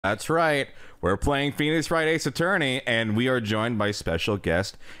That's right. We're playing Phoenix Wright Ace Attorney, and we are joined by special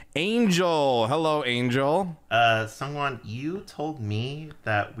guest Angel. Hello, Angel. Someone, you told me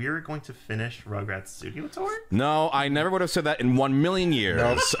that we were going to finish Rugrats Studio Tour? No, I never would have said that in 1,000,000 years.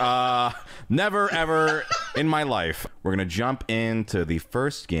 Nope. Never, ever in my life. We're going to jump into the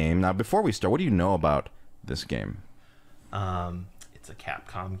first game. Now, before we start, what do you know about this game? It's a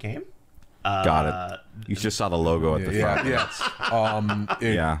Capcom game. Got it. You just saw the logo at the front.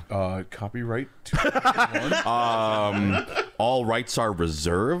 Copyright. All rights are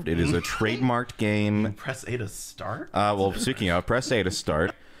reserved. It is a trademarked game. Press A to start? Well, speaking of, press A to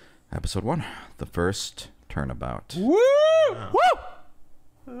start. Episode 1, the first turnabout. Woo!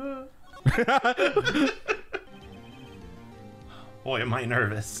 Woo! Boy, am I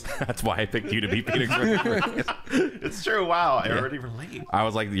nervous. That's why I picked you to be Phoenix Wright. It's true. Wow, I already relate. I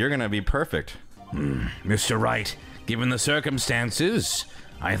was like, you're going to be perfect. Mr. Wright, given the circumstances,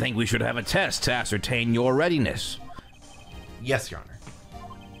 I think we should have a test to ascertain your readiness. Yes, Your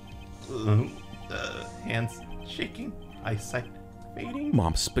Honor. Hands shaking, eyesight fading.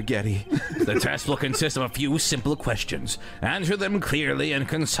 Mom spaghetti. The test will consist of a few simple questions. Answer them clearly and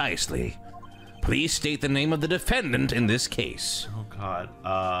concisely. Please state the name of the defendant in this case. Oh, God.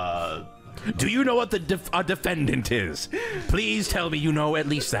 Do you know what a defendant is? Please tell me you know at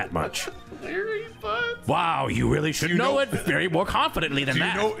least that much. Larry Butts. Wow, you really should know it very more confidently than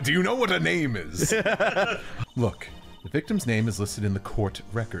that. Do you know what a name is? Look, the victim's name is listed in the court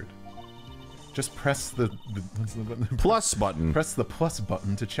record. Just press the Plus button. Press the plus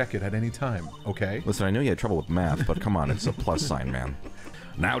button to check it at any time, okay? Listen, I knew you had trouble with math, but come on, it's a plus sign, man.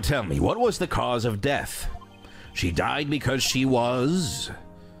 Now tell me, what was the cause of death? She died because she was...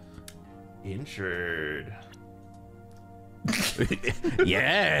 Injured.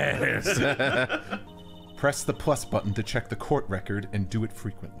 Yes. Press the plus button to check the court record and do it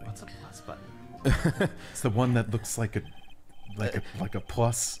frequently. What's a plus button? It's the one that looks like a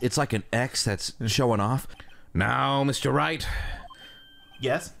plus. It's like an X that's showing off. Now, Mr. Wright.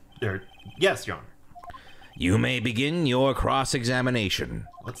 Yes? Yes, Your Honor. You may begin your cross-examination.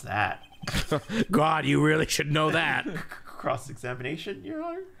 What's that? God, you really should know that. Cross-examination, Your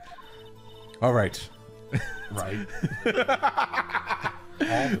Honor? All right. Right.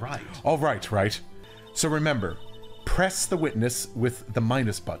 All right, right. So remember, press the witness with the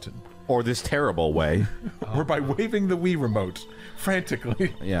minus button. Or this terrible way. Or by waving the Wii remote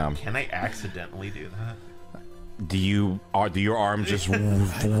frantically. Yeah. Can I accidentally do that? Do your arms just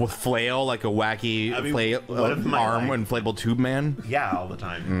flail like a wacky inflatable tube man? Yeah, all the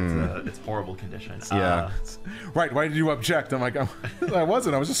time. It's a horrible condition. Yeah. Right, why did you object? I'm like, I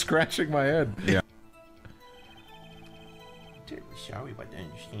wasn't. I was just scratching my head. Yeah. Sorry about the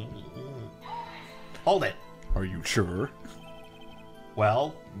understanding. Hold it. Are you sure?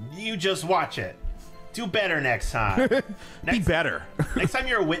 Well, you just watch it. Do better next time. Be better. Next time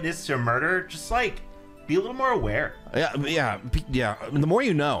you're a witness to a murder, just like... be a little more aware. Yeah. The more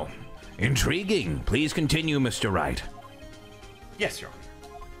you know. Intriguing. Please continue, Mr. Wright. Yes, Your Honor.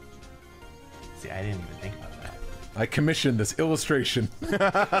 See, I didn't even think about that. I commissioned this illustration.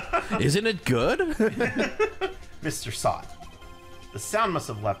 Isn't it good? Mr. Sott, the sound must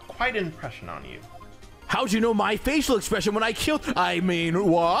have left quite an impression on you. How'd you know my facial expression when I killed... I mean,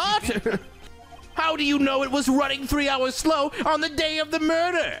 what? How do you know it was running 3 hours slow on the day of the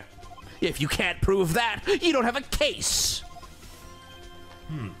murder? If you can't prove that, you don't have a case.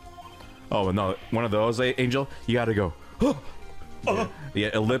 Oh, no. One of those, Angel, you gotta go.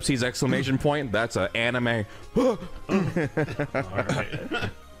 Yeah, ellipses, exclamation point. That's an anime. All right.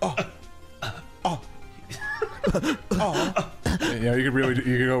 Yeah, you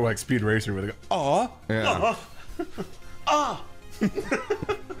could go like Speed Racer with it. Oh. Yeah.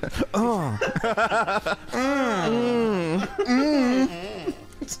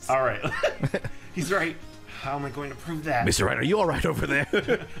 All right. He's right. How am I going to prove that? Mr. Wright, are you all right over there?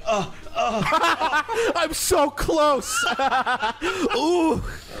 I'm so close. Ooh.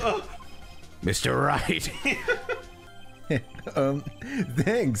 Mr. Wright.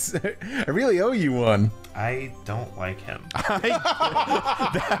 Thanks. I really owe you one. I don't like him.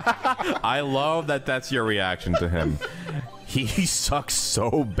 I love that that's your reaction to him. He sucks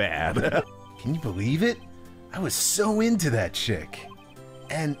so bad. Can you believe it? I was so into that chick.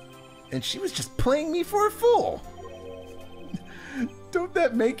 And she was just playing me for a fool. Don't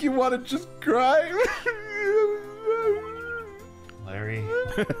that make you want to just cry? Larry.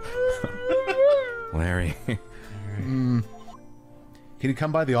 Larry. Can you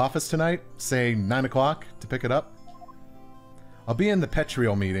come by the office tonight? Say 9 o'clock to pick it up? I'll be in the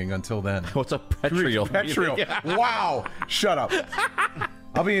Petriol meeting until then. What's a Petriol? Petriol. Wow. Shut up.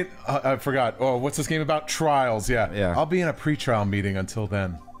 I'll be in, I forgot. Oh, what's this game about? Trials, yeah. Yeah. I'll be in a pre-trial meeting until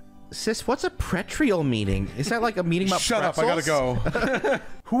then. Sis, what's a pretrial meeting? Is that like a meeting about Shut pretzels? up, I gotta go.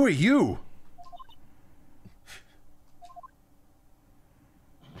 Who are you?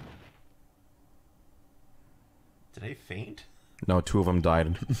 Did I faint? No, 2 of them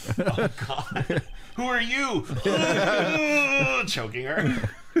died. Oh God! Who are you? Choking her.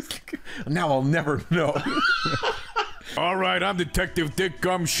 Now I'll never know. All right, I'm Detective Dick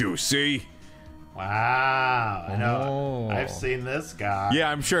Gumshoe, see? Wow, I know. Oh. I've seen this guy. Yeah,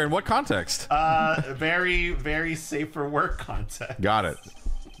 I'm sure. In what context? Very, very safe for work context. Got it.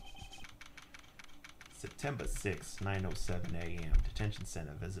 September 6, 9:07 a.m. Detention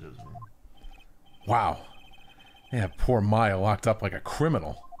center, visitors room. Wow. Yeah, poor Maya locked up like a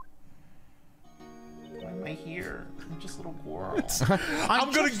criminal. Why am I here? I'm just a little girl.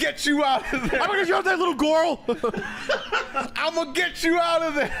 I'm gonna get you out of there. I'm gonna show that little girl! I'm gonna get you out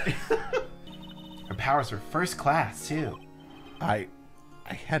of there. Her powers were first class too. I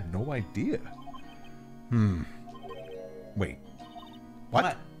had no idea. Wait.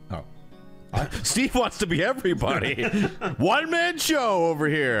 What? Oh. Steve wants to be everybody. One-man show over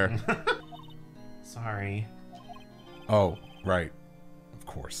here. Sorry. Oh, right. Of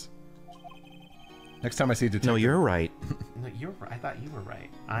course. Next time I see a detective... No, you're right. No, you're right. I thought you were right.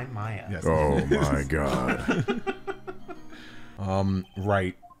 I'm Maya. Yes. Oh my god.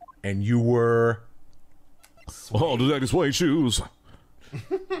 Right. And you were... Oh, Detective Suede Shoes.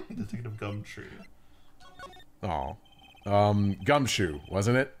 Detective Gumtree. Oh. Gumshoe,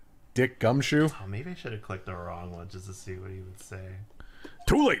 wasn't it? Dick Gumshoe? Oh, maybe I should have clicked the wrong one just to see what he would say.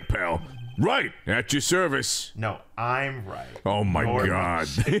 Too late, pal. Right, at your service. No, I'm right. Oh my You're god.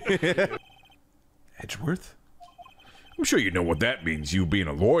 Edgeworth? I'm sure you know what that means, you being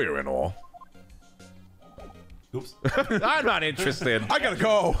a lawyer and all. Oops. I'm not interested. I gotta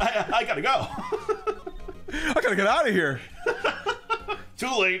go. I gotta go. I gotta get out of here.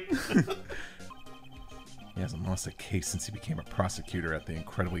 Too late. He hasn't lost a case since he became a prosecutor at the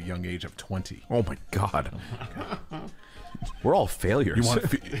incredibly young age of 20. Oh my god. We're all failures. You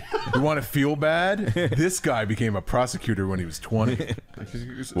want to feel bad? This guy became a prosecutor when he was 20.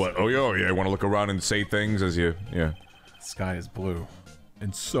 What? Oh yeah, I want to look around and say things as you, yeah. The sky is blue,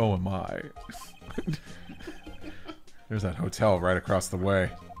 and so am I. There's that hotel right across the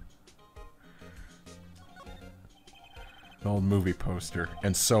way. An old movie poster,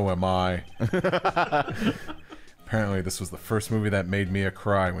 and so am I. Apparently this was the first movie that made Mia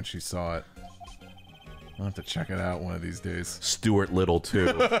cry when she saw it. I'll have to check it out one of these days. Stuart Little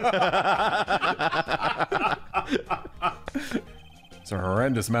too. It's a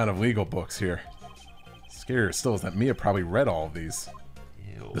horrendous amount of legal books here. Scarier still is that Mia probably read all of these.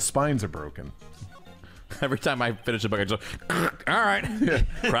 Ew. The spines are broken. Every time I finish a book, I just all right,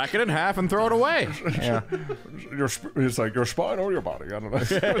 crack it in half and throw it away. Yeah. It's like your spine or your body. I don't know. It's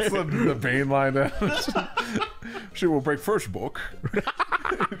the vein line. She will break first book.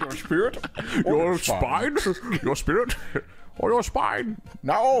 Your spirit, or Your spine? Your spirit? Or your spine?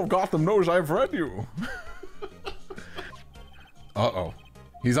 Now Gotham knows I've read you. Uh-oh.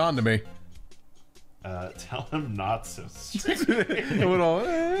 He's on to me. Tell him not so strict. A little,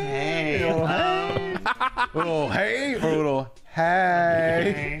 Hey. little hey, or a little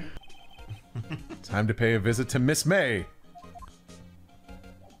hey. Time to pay a visit to Miss May.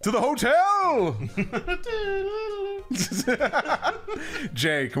 To the hotel!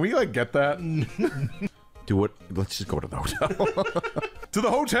 Jay, can we, like, get that? Do it. Let's just go to the hotel. To the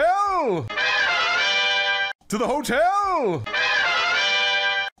hotel! To the hotel!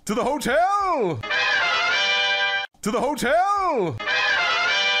 To the hotel! To the hotel!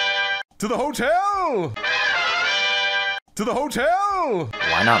 To the hotel! To the hotel!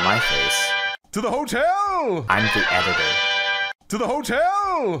 Why not my face? To the hotel! I'm the editor. To the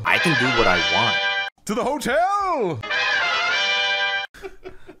hotel! I can do what I want. To the hotel!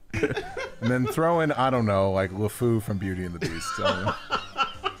 And then throw in, I don't know, like LeFou from Beauty and the Beast.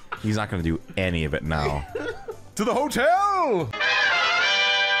 He's not going to do any of it now. To the hotel!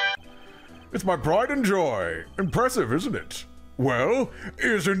 It's my pride and joy. Impressive, isn't it? Well,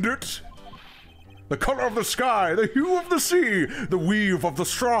 isn't it? The color of the sky, the hue of the sea, the weave of the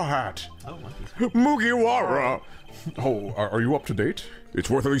straw hat. Oh, monkeys. Mugiwara! Oh, are you up to date? It's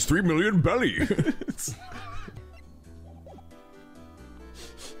worth at least 3 million belly. Did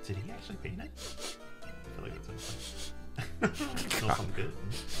he actually paint it? I feel like it's smells good.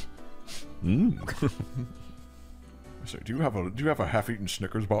 So, do you have a half-eaten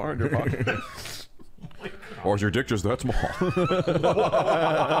Snickers bar in your pocket? Or is your dick just that small?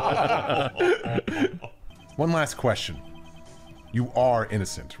 One last question. You are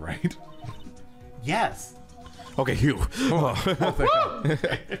innocent, right? Yes. Okay, you. Oh, thank God.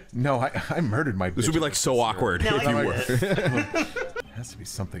 No, I murdered my bitch. This would be like so awkward No, if you I were. There has to be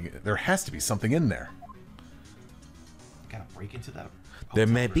something. There has to be something in there. Gotta break into that. There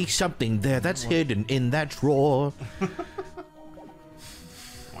may be something there that's hidden in that drawer.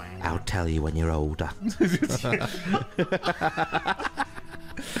 I'll tell you when you're older.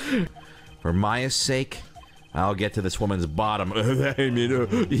 For Maya's sake, I'll get to this woman's bottom. I mean,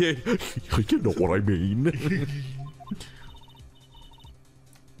 yeah, you know what I mean.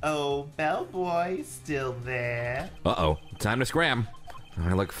 Oh, bellboy, still there? Uh-oh, time to scram.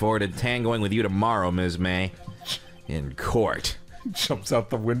 I look forward to tangoing with you tomorrow, Ms. May. In court. Jumps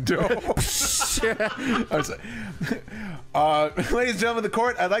out the window. I was like, ladies and gentlemen of the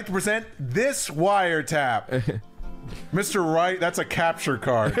court, I'd like to present this wiretap. Mr. Wright, that's a capture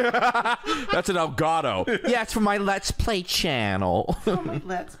card. That's an Elgato. Yeah, it's for my Let's Play channel. Oh, my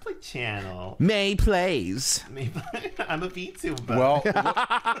Let's Play channel. May Plays. I'm a VTuber.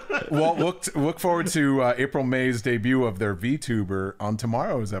 Well, look forward to April May's debut of their VTuber on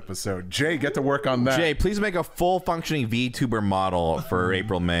tomorrow's episode. Jay, get to work on that. Jay, please make a full functioning VTuber model for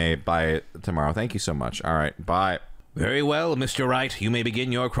April May by tomorrow. Thank you so much. All right, bye. Very well, Mr. Wright. You may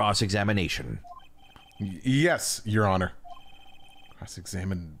begin your cross-examination. Yes, Your Honor.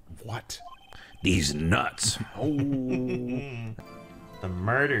 Cross-examine what? These nuts. The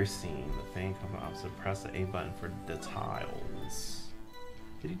murder scene. The Fang Company officer press the A button for details.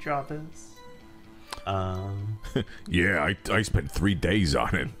 Did he draw this? Yeah, I spent 3 days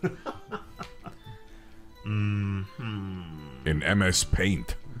on it. In MS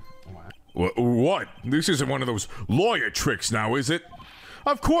Paint. What? This isn't one of those lawyer tricks now, is it?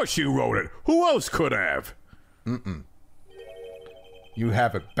 Of course you wrote it. Who else could have? You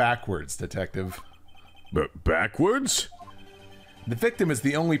have it backwards, detective. But backwards? The victim is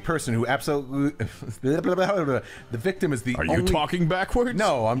the only person who absolutely... The victim is the Are only... you talking backwards?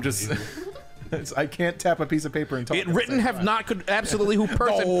 No, I'm just... I can't tap a piece of paper and talk. It written have not could absolutely who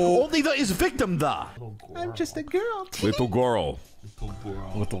person. No. Only the is victim the. I'm just a girl. Little girl.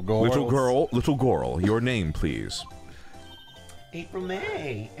 Little girl. Little girl. Your name, please. April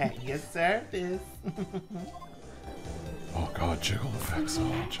May, at your service. Oh God, jiggle effects.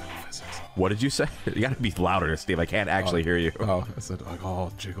 Oh, jiggle physics. What did you say? You gotta be louder, Steve. I can't actually hear you. Oh, I said,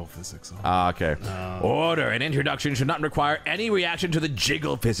 oh, jiggle physics. Okay. Order. An introduction should not require any reaction to the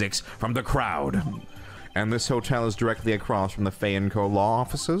jiggle physics from the crowd. And this hotel is directly across from the Fay & Co. law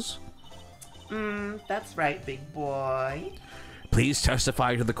offices? That's right, big boy. Please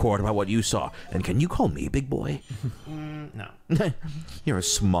testify to the court about what you saw. And can you call me big boy? No. You're a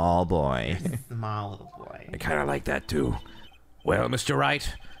small boy. Small little boy. I kind of like that too. Well, Mr.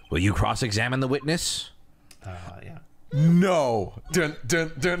 Wright, will you cross-examine the witness? Yeah. No. Dun,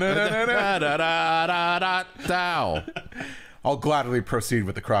 dun, dun, dun, dun, dun, dun. Dow. I'll gladly proceed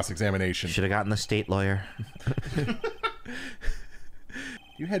with the cross-examination. Should have gotten the state lawyer.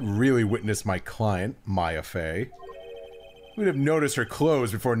 You had really witnessed my client, Maya Fey. You would have noticed her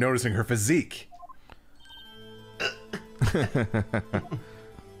clothes before noticing her physique.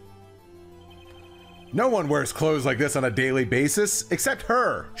 No one wears clothes like this on a daily basis, except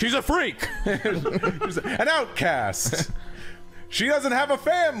her. She's a freak. She's an outcast. She doesn't have a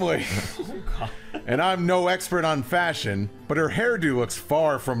family. And I'm no expert on fashion, but her hairdo looks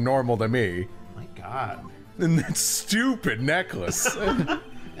far from normal to me. My God. And that stupid necklace.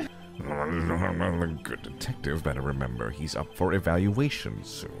 The good detective better remember he's up for evaluation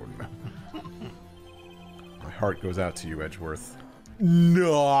soon. My heart goes out to you, Edgeworth.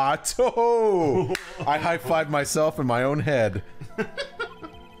 Not. Oh! I high-five myself in my own head.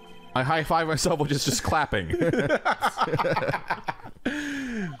 I high-five myself, which is just clapping.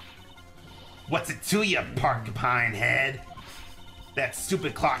 What's it to you, porcupine head? That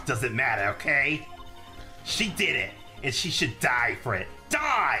stupid clock doesn't matter, okay? She did it, and she should die for it.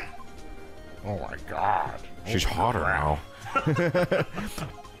 Die! Oh my God. She's hotter now.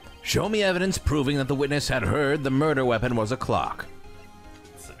 Show me evidence proving that the witness had heard the murder weapon was a clock.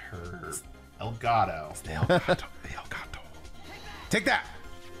 It's her Elgato. The Elgato. The Elgato. Take that.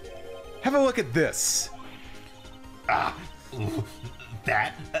 Have a look at this. Ooh,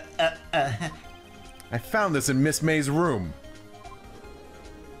 that? I found this in Miss May's room.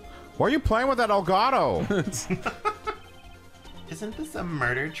 Why are you playing with that Elgato? Isn't this a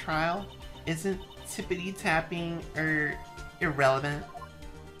murder trial? Isn't tippity-tapping irrelevant?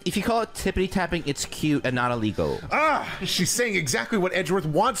 If you call it tippity-tapping, it's cute and not illegal. Ah, she's saying exactly what Edgeworth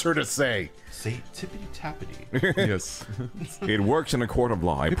wants her to say. Say tippity-tappity. Yes. It works in a court of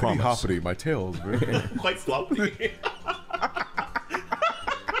law, I promise. Hoppity, my tail's very... Quite sloppy.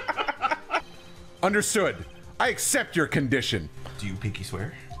 Understood. I accept your condition. Do you pinky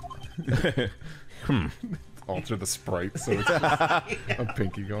swear? Alter the sprite so it's a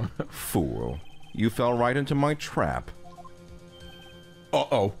pinky going. Fool. You fell right into my trap.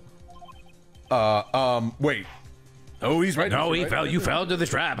 Uh-oh. Wait. Oh, he's right. No, he's right. you fell into the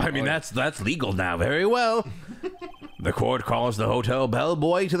trap. I mean, that's legal now. Very well. The court calls the hotel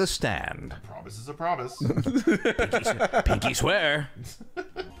bellboy to the stand. Promise is a promise. Pinky swear.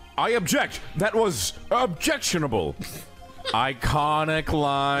 I object. That was objectionable. Iconic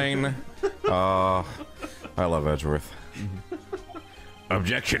line. I love Edgeworth.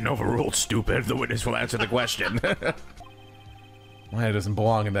 Objection overruled, stupid. The witness will answer the question. Maya doesn't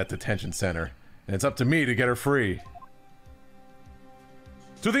belong in that detention center, and it's up to me to get her free.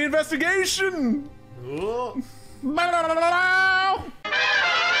 To the investigation!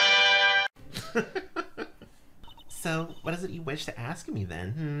 So, what is it you wish to ask me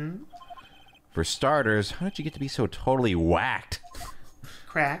then? For starters, how did you get to be so totally whacked?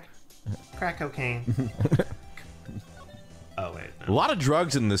 Crack cocaine. Oh wait, A lot of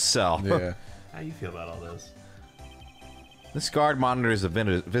drugs in this cell. Yeah. how you feel about all this? This guard monitors the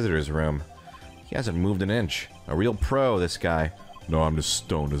visitor's room. He hasn't moved an inch. A real pro, this guy. No, I'm just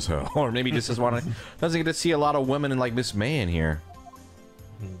stoned as hell. Or maybe just doesn't get to see a lot of women like Miss May in here.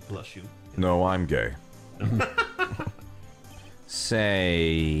 Blush you. No, I'm gay.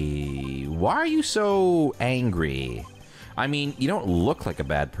 Say, why are you so angry? I mean, you don't look like a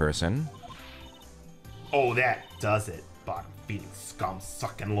bad person. Oh, that does it. Bottom feeding scum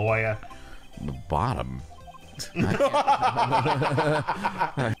sucking lawyer. The bottom.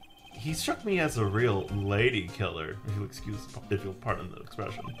 He struck me as a real lady killer, if you'll pardon the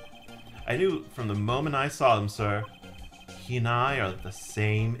expression. I knew from the moment I saw him, sir. He and I are the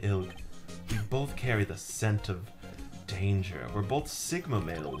same ilk. We both carry the scent of danger. We're both Sigma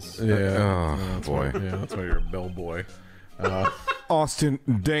males. Yeah. Oh, boy. Yeah, that's why you're a bellboy. Austin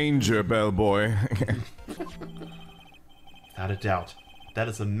Danger, bellboy. Without a doubt. That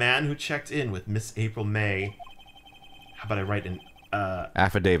is the man who checked in with Miss April May. How about I write an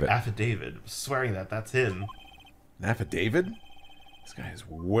Affidavit. affidavit swearing that that's him. An affidavit? This guy is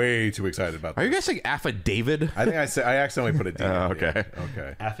way too excited about Are this. you guys saying affidavit? I think I accidentally put a D. Okay.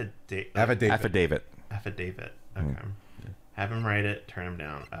 Okay. Affidavit. Affidavit. Affidavit. Okay. Have him write it, turn him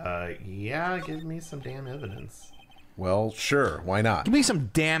down. Yeah, give me some damn evidence. Well, sure. Why not? Give me some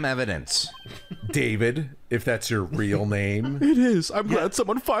damn evidence. David, if that's your real name. It is. I'm glad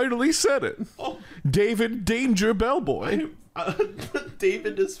someone finally said it. Oh. David Danger Bellboy.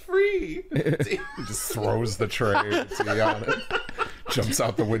 David is free. He just throws the tray on it. Jumps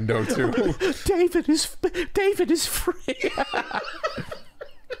out the window, too. David is free.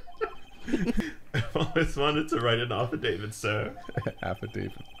 I've always wanted to write an affidavit, sir.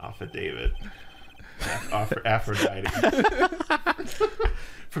 Affidavit. Affidavit. Aphrodite.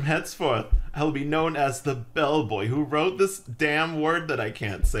 From henceforth, I will be known as the bellboy who wrote this damn word that I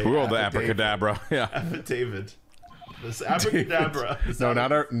can't say. Who wrote the abracadabra? Yeah. Affidavit. This abracadabra. No,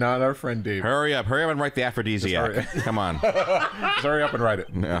 not our friend David. Hurry up and write the aphrodisiac. Just Come on. Just hurry up and write it.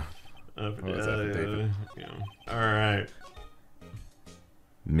 Yeah. Affidavit. All right.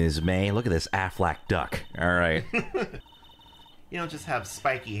 Ms. May, look at this Aflac duck. All right. You don't just have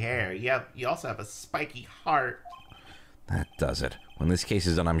spiky hair. You also have a spiky heart. That does it. When this case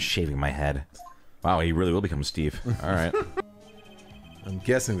is done, I'm shaving my head. Wow, he really will become Steve. All right. I'm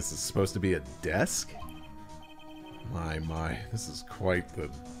guessing this is supposed to be a desk? My. This is quite the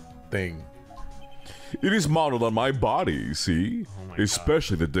thing. It is modeled on my body, see?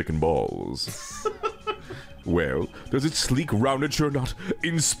 Especially the dick and balls. Well, does its sleek roundature not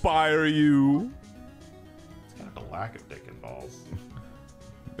inspire you? It's kind of a lack of dick and balls.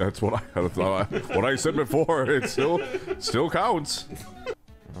 That's what I said before. It still counts.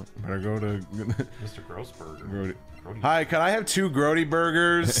 Better go to... Mr. Grossberger. Grody. Hi, can I have 2 Grody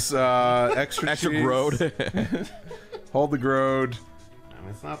burgers? Extra cheese. Grode. Hold the Grode. I mean,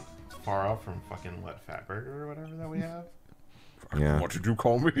 it's not far off from fucking Fat Burger or whatever that we have. Yeah. What did you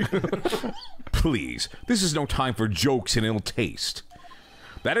call me? Please, this is no time for jokes and ill taste.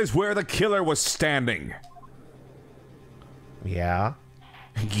 That is where the killer was standing. Yeah.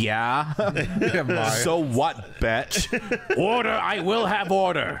 Yeah? So what, betch? Order, I will have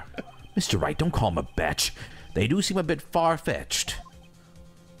order. Mr. Wright, don't call him a betch. They do seem a bit far-fetched.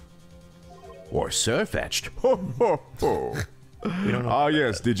 Or sir-fetched. Ah,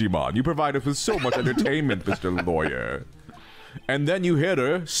 yes, Digimon. You provide us with so much entertainment, Mr. Lawyer. And then you hit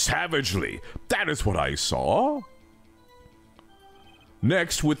her savagely. That is what I saw.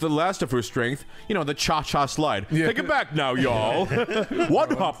 Next, with the last of her strength, you know, the cha-cha slide. Yeah. Take it back now, y'all.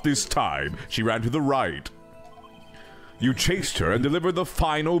 One hop this time. She ran to the right. You chased her and delivered the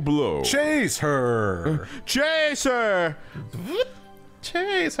final blow. Chase her. Chase her!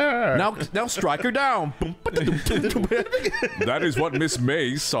 Chase her. Now strike her down. That is what Miss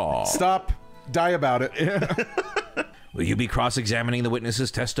May saw. Stop. Die about it. Will you be cross-examining the witness's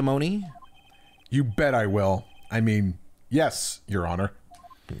testimony? You bet I will. I mean, yes, Your Honor.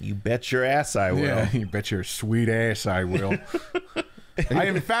 You bet your ass I will. Yeah, you bet your sweet ass I will. I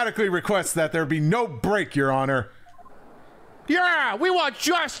emphatically request that there be no break, Your Honor. Yeah, we want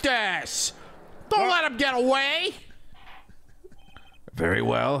justice! Don't let him get away! Very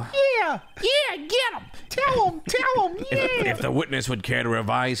well. Yeah, get him! Tell him, yeah! If the witness would care to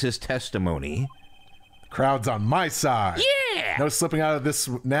revise his testimony. Crowd's on my side. Yeah! No slipping out of this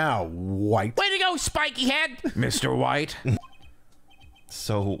now, White. Way to go, spiky head! Mr. White?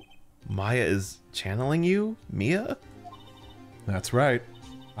 So, Maya is channeling you, Mia? That's right.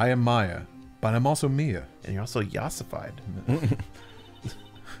 I am Maya, but I'm also Mia. And you're also yassified.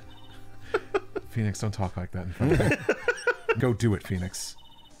 Phoenix, don't talk like that in front of me. Go do it, Phoenix.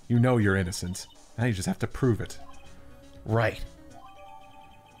 You know you're innocent. Now you just have to prove it. Right.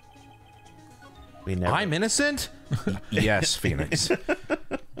 We never... I'm innocent? Yes, Phoenix.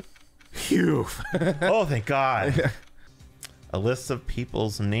 Phew. Oh, thank God. A list of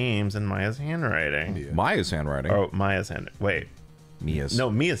people's names in Maya's handwriting. Yeah. Maya's handwriting. Oh, Maya's hand. Wait. Mia's. No,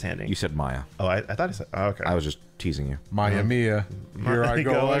 Mia's handing. You said Maya. Oh, I thought I said... Oh, okay. I was just teasing you. Maya Mia, here I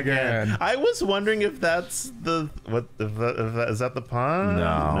go again. I was wondering if that's the... What? If that, is that the pun?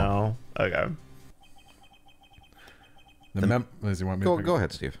 No. No. Okay. The mem. Does he want me to pick- Go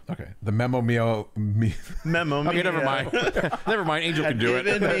ahead, Steve. Okay. The memo Mio. Memo Okay, Mia. never mind. Never mind. Angel can do it.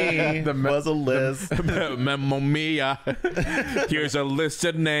 Given me was a list. Mamma mia. Here's a list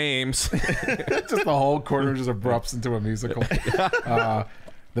of names. Just the whole corner just erupts into a musical.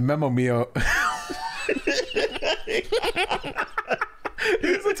 The memo Mio.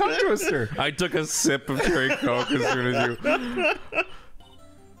 It's a tongue twister. I took a sip of Cherry Coke as soon as you...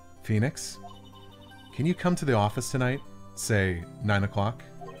 Phoenix, can you come to the office tonight? Say 9 o'clock.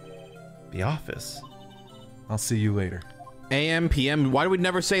 The office. I'll see you later. AM, PM. Why do we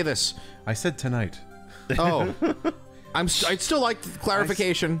never say this? I said tonight. Oh. I'd still like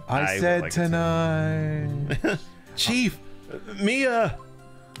clarification. I would said like it tonight. Chief. Mia.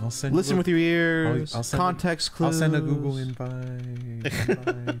 I'll send. Listen you with your ears. I'll send Context clues. I'll send a Google invite.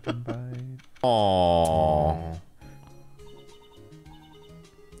 Invite. Aww.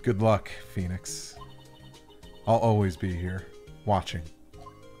 Good luck, Phoenix. I'll always be here, watching.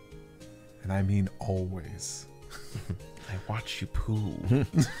 And I mean always. I watch you poo.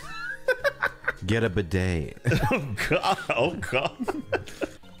 Get a bidet. Oh God. Oh God.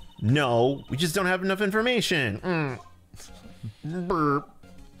 No, we just don't have enough information. Burp.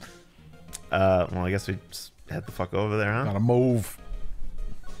 Well, I guess we just head the fuck over there, huh? Gotta move.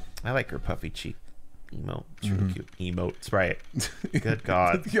 I like her puffy cheek emote. It's really cute. Emote. It's right. Good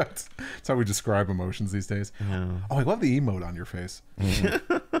God. Yeah, that's how we describe emotions these days. Yeah. Oh, I love the emote on your face.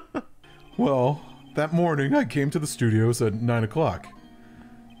 Well, that morning I came to the studios at 9 o'clock.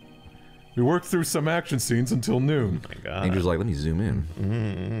 We worked through some action scenes until noon. Oh my God. Angel's like, let me zoom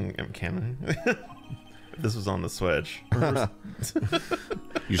in. Can I? This was on the Switch. You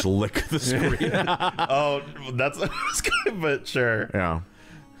just lick the screen. Oh, that's what I was going, but sure. Yeah.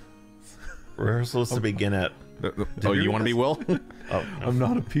 Rehearsals to begin at. Oh, you want to be Will? Oh, I'm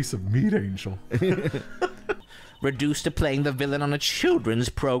not a piece of meat, Angel. Reduced to playing the villain on a children's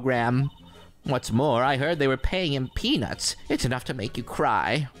program. What's more, I heard they were paying him peanuts. It's enough to make you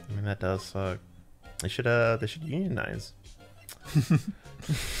cry. I mean, that does suck. They should unionize.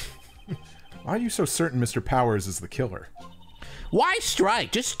 Why are you so certain Mr. Powers is the killer? Why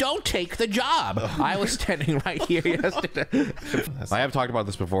strike? Just don't take the job. I was standing right here yesterday. I have talked about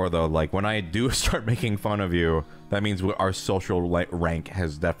this before, though. Like, when I do start making fun of you, that means our social rank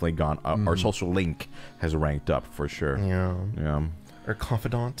has definitely gone up. Our social link has ranked up for sure. Yeah. Yeah. Or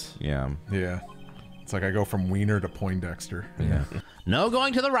confidant. Yeah. Yeah. It's like I go from Wiener to Poindexter. Yeah. No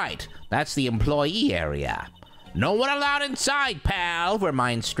going to the right. That's the employee area. No one allowed inside, pal, were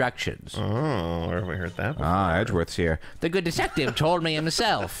my instructions. Oh, where have we heard that before? Ah, Edgeworth's here. The good detective told me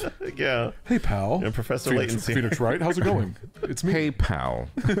himself. Yeah. Hey, pal. And Professor Phoenix, Layton's here. Phoenix Wright, how's it going? It's me. Hey, pal.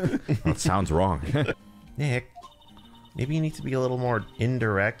 That sounds wrong. Nick, maybe you need to be a little more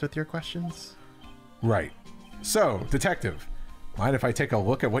indirect with your questions? Right. So, detective, mind if I take a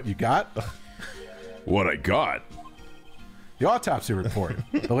look at what you got? What I got? The autopsy report.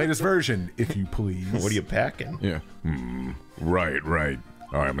 The latest version, if you please. What are you packing? Yeah. Right.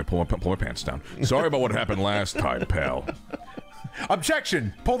 All right, let me pull my pants down. Sorry about what happened last time, pal.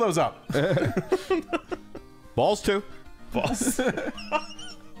 Objection! Pull those up. Balls too. Boss.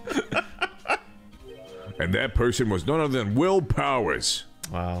 And that person was none other than Will Powers.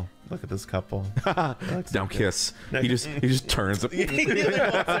 Wow. Look at this couple. Now kiss. He just turns.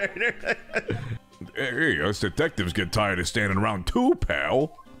 Hey, us detectives get tired of standing around too,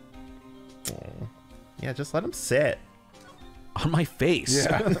 pal. Yeah, just let him sit. On my face.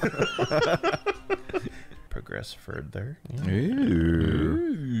 Yeah. Progress further.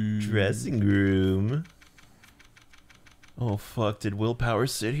 Ew. Dressing room. Oh fuck, did willpower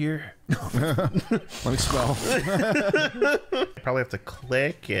sit here? Let me smell. Probably have to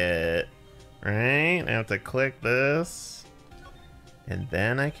click it. Right? I have to click this. And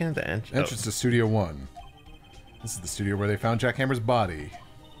then I can Entrance to Studio 1. This is the studio where they found Jack Hammer's body.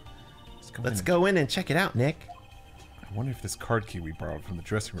 Let's go in and check it out, Nick. I wonder if this card key we borrowed from the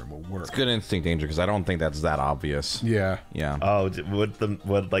dressing room will work. Good instinct, Danger, because I don't think that's that obvious. Yeah. Yeah. Oh,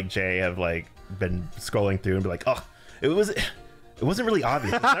 would like Jay have like been scrolling through and be like, oh, it wasn't really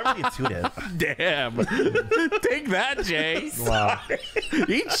obvious. It's not really intuitive. Damn. Take that, Jay. Wow.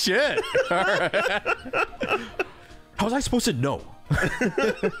 Eat shit. All right. How was I supposed to know?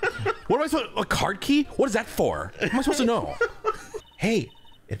 What am I supposed? A card key? What is that for? How am I supposed to know? Hey,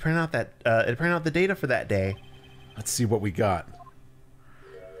 it printed out the data for that day. Let's see what we got.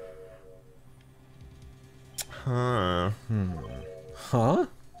 Huh. Huh?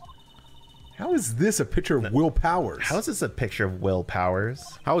 How is this a picture of Will Powers? How is this a picture of Will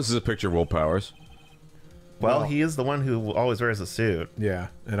Powers? How is this a picture of Will Powers? Well, he is the one who always wears a suit. Yeah,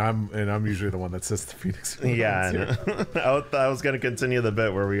 and I'm usually the one that says the Phoenix. Yeah, I was gonna continue the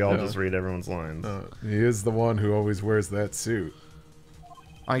bit where we all just read everyone's lines. He is the one who always wears that suit.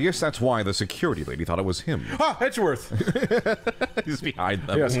 I guess that's why the security lady thought it was him. Ah, Edgeworth. He's behind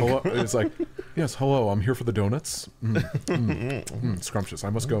them. Yes, hello. It's like, yes, hello. I'm here for the donuts. Scrumptious. I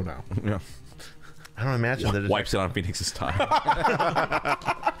must go now. Yeah. I don't imagine that. Wipes it on Phoenix's tie.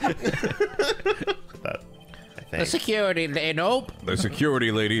 The security, nope. The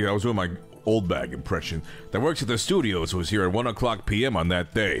security lady, I was doing my old bag impression, that works at the studios was here at 1:00 p.m. on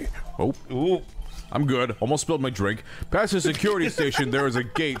that day. Oh, Ooh. I'm good. Almost spilled my drink. Past the security station, there is a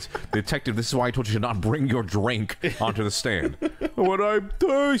gate. Detective, this is why I told you to not bring your drink onto the stand. When I'm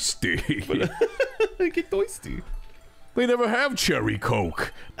thirsty. I get thirsty. They never have cherry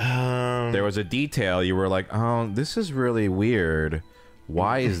Coke. There was a detail. You were like, oh, this is really weird.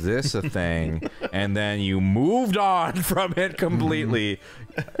 Why is this a thing? And then you moved on from it completely.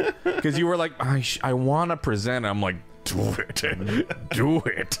 Because you were like, I want to present. I'm like, do it. Do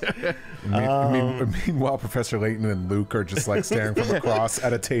it. Meanwhile, Professor Layton and Luke are just like staring from across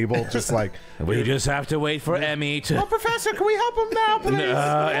at a table, just like, We just have to wait for Emmy to. oh, Professor, can we help him now, please?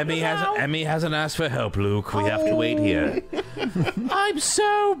 No, Emmy hasn't asked for help, Luke. We have to wait here. I'm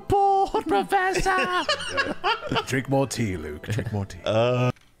so bored, Professor. Drink more tea, Luke. Drink more tea.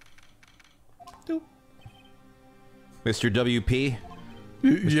 Mr. WP?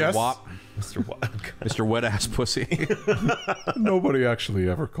 Yes. Wop? Mr. What? Mr. Wet Ass Pussy? Nobody actually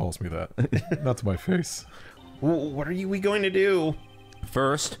ever calls me that. Not to my face. What are we going to do?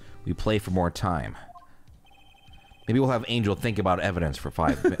 First, we play for more time. Maybe we'll have Angel think about evidence for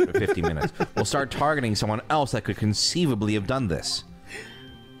 50 minutes. We'll start targeting someone else that could conceivably have done this.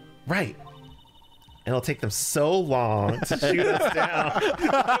 Right. It'll take them so long to shoot us down. We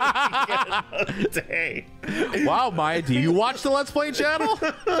get another day. Wow, Maya, do you watch the Let's Play channel?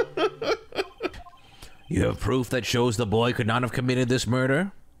 You have proof that shows the boy could not have committed this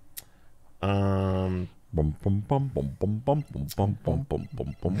murder? Do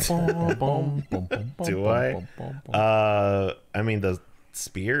I? I mean, the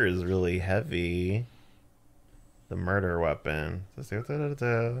spear is really heavy. The murder weapon.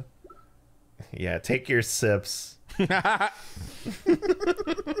 Yeah, take your sips. Go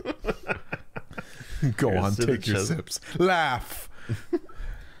on, to the take your chest. sips. Laugh.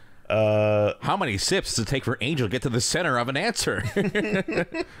 How many sips does it take for Angel to get to the center of an answer?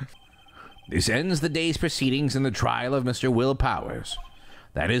 This ends the day's proceedings in the trial of Mr. Will Powers.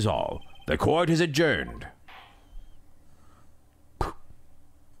 That is all. The court is adjourned.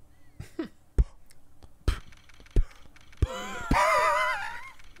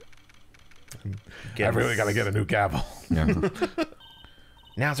 I really gotta get a new gavel. Yeah.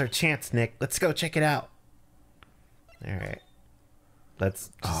 Now's our chance, Nick. Let's go check it out. All right. Let's.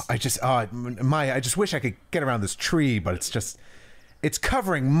 Maya, I just wish I could get around this tree, but it's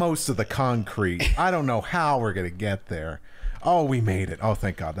covering most of the concrete. I don't know how we're gonna get there. Oh, we made it. Oh,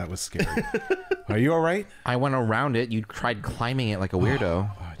 thank God. That was scary. Are you all right? I went around it. You tried climbing it like a weirdo.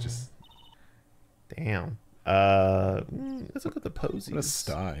 Oh, just Damn. Let's look at the posies. what a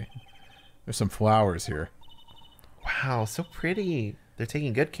sty. There's some flowers here. Wow, so pretty. They're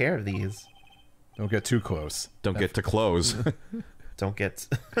taking good care of these. Don't get too close. Don't get to close. Don't get.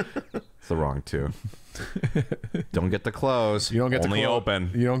 It's the wrong two. Don't get to close. You don't get only to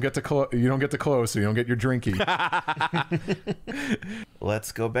open. You don't get to You don't get to close, so you don't get your drinky.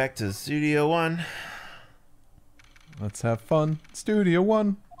 Let's go back to Studio One. Let's have fun. Studio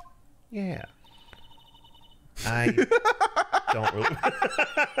One. Yeah. I don't really.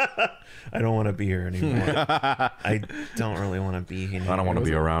 I don't want to be here anymore. I don't really want to be here. I don't want to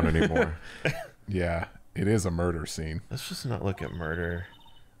be around anymore. Yeah, it is a murder scene. Let's just not look at murder.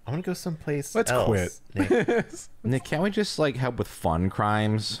 I want to go someplace Let's else. quit. Nick. Nick, can't we just like help with fun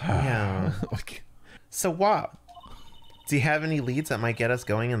crimes? Yeah. Like, So what? Do you have any leads that might get us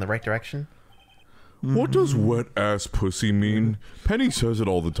going in the right direction? What does wet ass pussy mean? Penny says it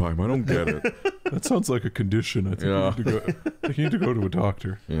all the time. I don't get it. that sounds like a condition. I think I think you need to go to a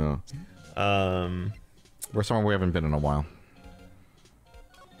doctor. Yeah. We're somewhere we haven't been in a while.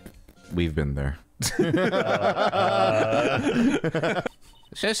 We've been there.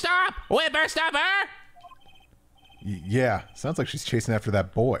 So stop! Whippersnapper! Yeah, sounds like she's chasing after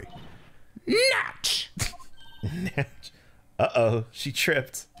that boy. Natch! Uh-oh, she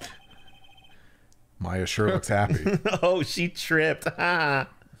tripped. Maya sure looks happy. Oh, she tripped. Ah.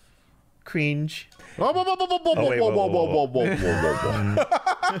 Cringe. Whoa, whoa, whoa, whoa, whoa, Oh, wait, whoa, whoa, whoa, whoa, whoa, whoa, whoa,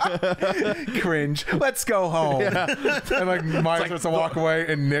 whoa. Cringe. Let's go home. And like Maya starts to walk away,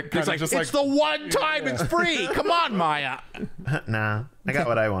 and Nick kind It's of like, just it's like, the one time it's free! Come on, Maya! Nah, I got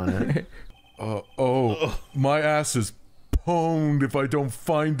what I wanted. my ass is pwned if I don't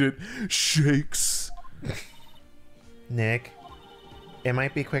find it. Shakes. Nick, it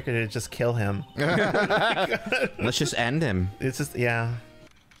might be quicker to just kill him. Let's just end him. It's just, yeah.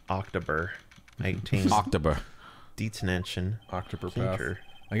 October 18. October. Detention. October Tinker.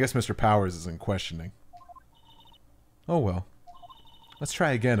 I guess Mr. Powers isn't questioning. Oh well. Let's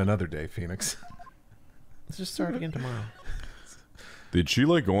try again another day, Phoenix. Let's just start again tomorrow. Did she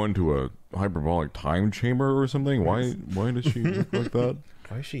like go into a hyperbolic time chamber or something? Why does she look like that?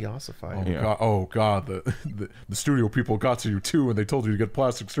 Why is she ossified? Oh God, the studio people got to you too, and they told you to get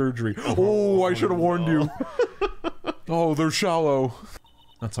plastic surgery. Oh, I should have warned you. Oh, they're shallow.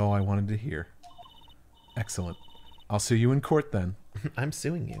 That's all I wanted to hear. Excellent. I'll see you in court then. I'm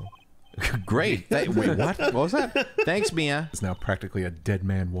suing you. Great. Wait, what? What was that? Thanks, Mia. Is now practically a dead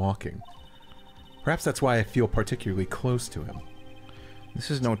man walking. Perhaps that's why I feel particularly close to him. This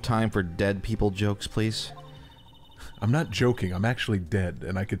is no time for dead people jokes, please. I'm not joking. I'm actually dead,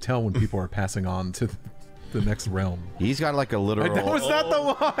 and I could tell when people are passing on to the next realm. He's got like a literal... That was not the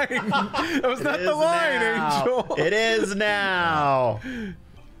line. That was not the line, Angel. It is now.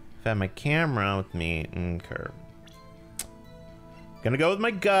 If I had my camera with me, okay. Gonna go with my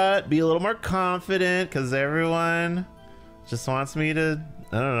gut, be a little more confident, because everyone just wants me to,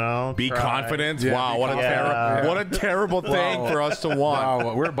 I don't know, Be try. confident? Yeah, wow, be what confident. what a terrible thing for us to want.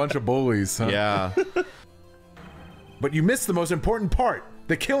 Wow, we're a bunch of bullies, huh? Yeah. But you missed the most important part,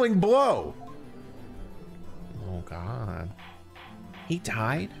 the killing blow. Oh, God. He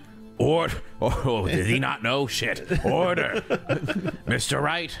died? Order. Oh, did he not know? Shit. Order. Mr.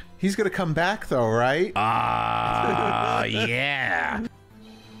 Wright. He's gonna come back though, right? Yeah.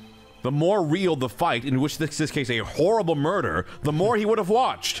 The more real the fight, in which this case a horrible murder, the more he would have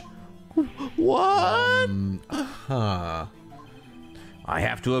watched. What? Huh. I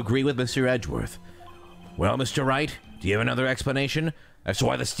have to agree with Mr. Edgeworth. Well, Mr. Wright, do you have another explanation as to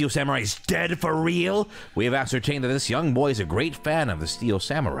why the Steel Samurai is dead for real? We have ascertained that this young boy is a great fan of the Steel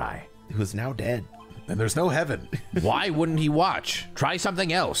Samurai. Who's now dead. And there's no heaven. Why wouldn't he watch? Try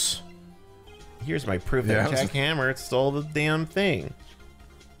something else. Here's my proof Yeah, that Jack Hammer stole the damn thing.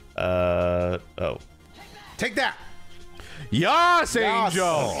 Oh. Take that. Yes,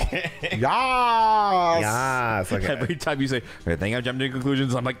 Angel! Yes. Yeah, it's okay. Every time you say, I think I've jumped to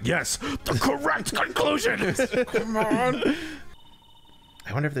conclusions, I'm like, yes, the correct conclusion! Come on.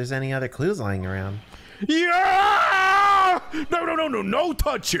 I wonder if there's any other clues lying around. Yeah! No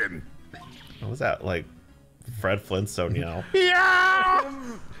touching! What was that? Like Fred Flintstone yell.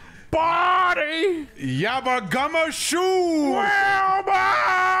 Yeah! Body! Yabba gumma shoo.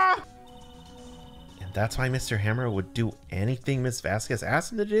 Wilma! And that's why Mr. Hammer would do anything Miss Vasquez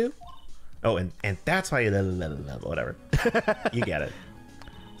asked him to do? Oh, and that's why... Whatever. You get it.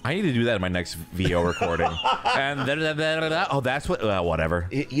 I need to do that in my next VO recording. And oh, that's what. Whatever.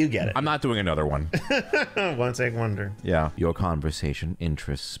 You get it. I'm not doing another one. One take wonder. Yeah. Your conversation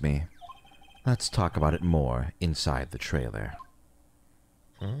interests me. Let's talk about it more inside the trailer.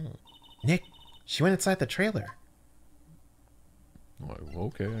 Nick, she went inside the trailer.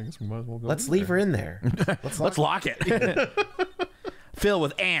 Okay, I guess we might as well go. Let's leave her in there. Let's lock it. Fill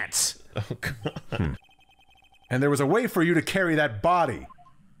with ants. Oh, God. And there was a way for you to carry that body.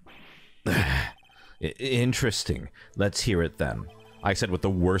 Interesting. Let's hear it then. I said with the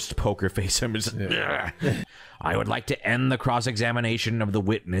worst poker face. I'm just, I would like to end the cross-examination of the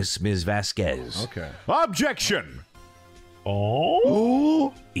witness, Ms. Vasquez. Okay. Objection!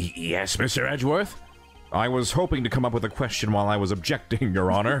 Oh? Yes, Mr. Edgeworth? I was hoping to come up with a question while I was objecting,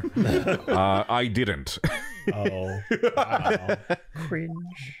 Your Honor. I didn't. Oh. Wow.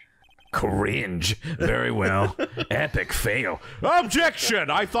 Cringe. Cringe. Very well. Epic fail.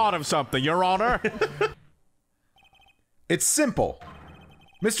 Objection! I thought of something, Your Honor. It's simple.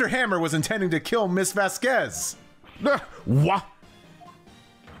 Mr. Hammer was intending to kill Miss Vasquez. What?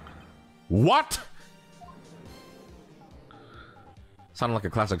 What? Sounded like a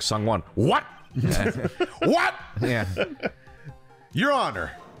classic song one. What? What? Yeah. Your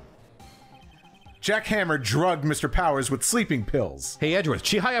Honor. Jack Hammer drugged Mr. Powers with sleeping pills. Hey, Edgeworth,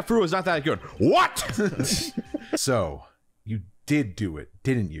 Chihaya Furu is not that good. What? So, you did do it,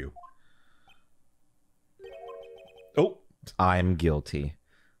 didn't you? Oh. I'm guilty.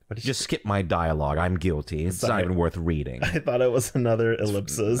 Just skip my dialogue. I'm guilty. It's not even worth reading. I thought it was another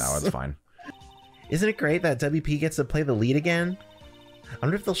ellipsis. No, it's fine. Isn't it great that WP gets to play the lead again? I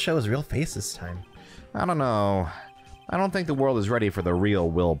wonder if they'll show his real face this time. I don't know. I don't think the world is ready for the real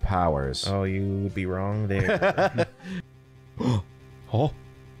Will Powers. Oh, you would be wrong there. Huh?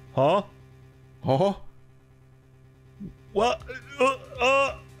 Huh? Huh? What?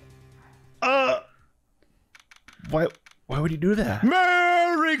 Why would he do that?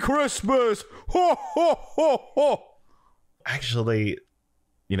 Merry Christmas! Ho, ho, ho, ho! Actually,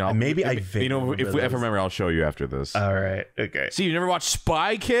 You know, maybe I you know, if we ever remember, I'll show you after this. all right, okay. See, you never watched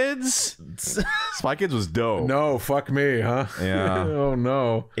Spy Kids? Spy Kids was dope. No, fuck me, huh? Yeah. Oh,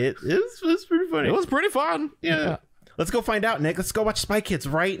 no. It's pretty funny. It was pretty fun. yeah. Let's go find out, Nick. Let's go watch Spy Kids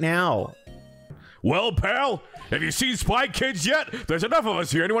right now. Well, pal, have you seen Spy Kids yet? There's enough of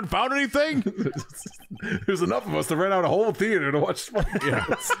us here. Anyone found anything? There's enough of us to rent out a whole theater to watch Spy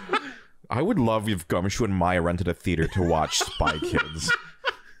Kids. I would love if Gumshoe and Maya rented a theater to watch Spy Kids.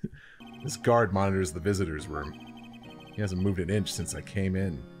 This guard monitors the visitor's room. He hasn't moved an inch since I came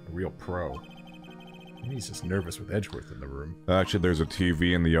in. A real pro. Maybe he's just nervous with Edgeworth in the room. Actually, there's a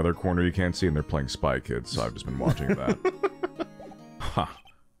TV in the other corner you can't see, and they're playing Spy Kids, so I've just been watching that. Ha.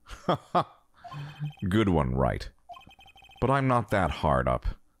 Good one, Wright. But I'm not that hard up.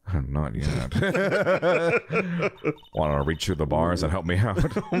 Not yet. Want to reach through the bars and help me out?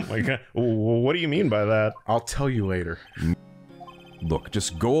 Oh my god. What do you mean by that? I'll tell you later. Look,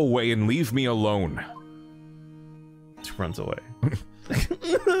 just go away and leave me alone. She runs away.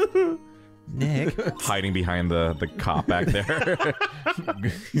 Nick. Hiding behind the cop back there.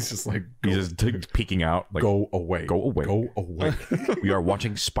 He's just like, He's just peeking out. Like, go away. Go away. Go away. We are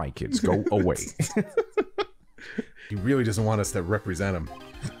watching Spy Kids. Go away. He really doesn't want us to represent him.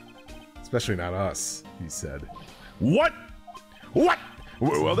 Especially not us, he said. What? What?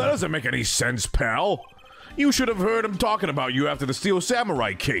 Well, that doesn't make any sense, pal. You should have heard him talking about you after the Steel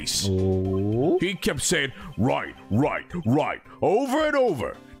Samurai case. Oh. He kept saying, right, right, right, over and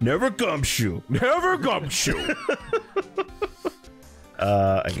over. Never Gumshoe. Never Gumshoe.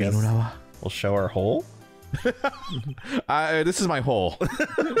 I guess we'll show our hole. This is my hole.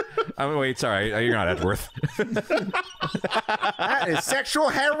 Wait, sorry, you're not Edgeworth. That is sexual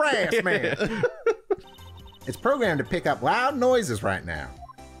harassment. It's programmed to pick up loud noises right now.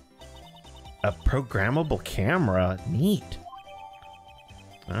 A programmable camera. Neat.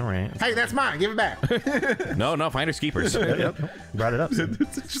 All right. Hey, that's mine. Give it back. No, finders keepers. Yep. Brought it up.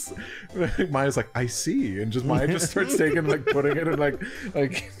 It's just, Maya's like, I see, and Maya just starts taking, like, putting it in, like.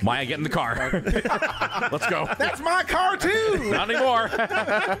 Maya, get in the car. Let's go. That's my car too. Not anymore.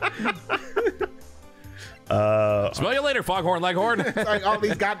 Smell you later, Foghorn Leghorn. Like all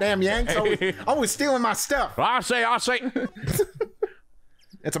these goddamn Yanks always stealing my stuff. I say.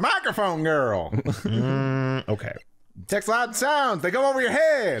 It's a microphone girl. Okay. Text loud sounds. They go over your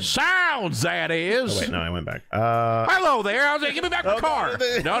head. Sounds, that is. Oh, wait, no, I went back. Hello there. I was like, give me back the car.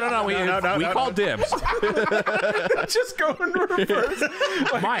 No. We called dibs. Just go in reverse.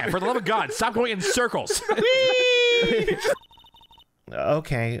 Maya, for the love of God, stop going in circles.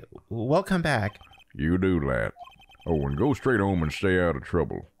 Okay. Welcome back. You do that. Oh, and go straight home and stay out of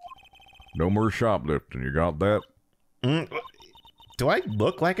trouble. No more shoplifting. You got that? Do I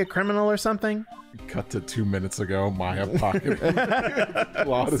look like a criminal or something? Cut to 2 minutes ago. Maya pocketing.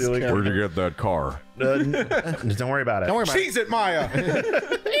 Lost his camera. Where'd you get that car? Don't worry about it. Don't worry about Cheese it, Maya.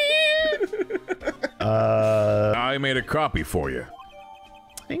 I made a copy for you.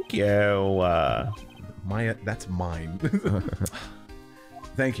 Thank you. Maya, that's mine.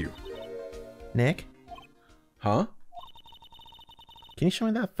 Thank you. Nick, Huh? can you show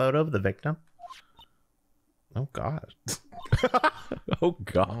me that photo of the victim? Oh, God. Oh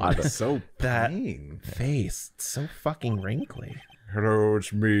God. So That plain. face. It's so fucking wrinkly. Hello,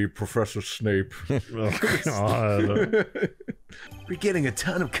 it's me, Professor Snape. Oh, God. We're getting a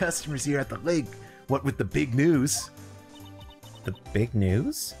ton of customers here at the lake. What with the big news? The big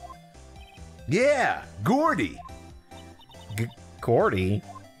news? Yeah, Gordy. Gordy?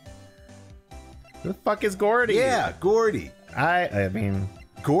 Who the fuck is Gordy? Yeah, Gordy. I mean,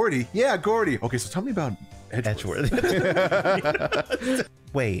 Gordy? Yeah, Gordy. Okay, so tell me about Edgeworth. Edgeworth.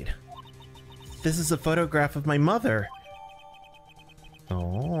 Wait. This is a photograph of my mother.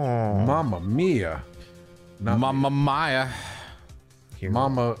 Oh. Mamma Mia. Mama Maya.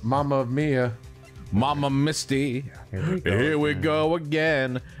 Mama Mia. Mama Misty. Here we go.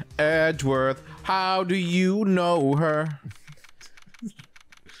 again. Edgeworth. How do you know her?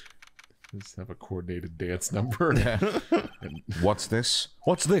 Let's have a coordinated dance number. What's this?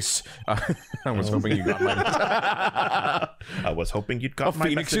 What's this? I was hoping you got my I was hoping you'd got a my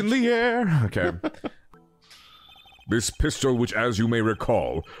phoenix message. in the air. Okay. This pistol, which, as you may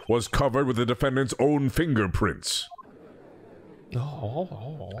recall, was covered with the defendant's own fingerprints. Hubba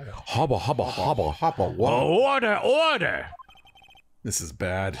hubba hubba. Hoppa wah. Order, order. This is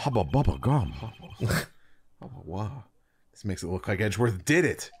bad. Hubba bubba gum. Hoppa wah. This makes it look like Edgeworth did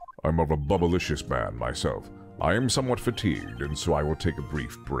it. I'm of a bubblicious man myself. I am somewhat fatigued, and so I will take a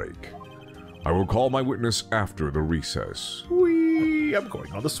brief break. I will call my witness after the recess, I'm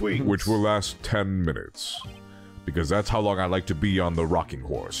going on the swing. which will last 10 minutes. Because that's how long I like to be on the rocking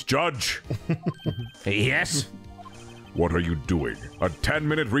horse. Judge! Yes? What are you doing? A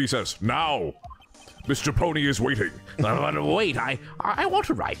 10-minute recess, now! Mr. Pony is waiting. Wait, I want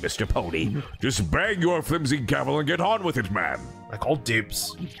to ride Mr. Pony. Just bang your flimsy gavel and get on with it, man. I call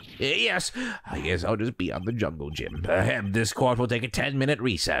dibs. Yes, I guess I'll just be on the jungle gym. This court will take a 10-minute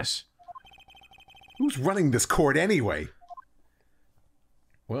recess. Who's running this court anyway?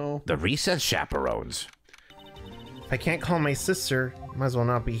 Well, The recess chaperones. If I can't call my sister, might as well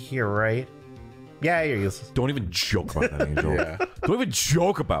not be here, right? Yeah, here he is. Don't even joke about that, Angel. yeah. Don't even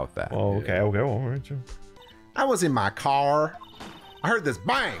joke about that. Oh, okay, all right. I was in my car. I heard this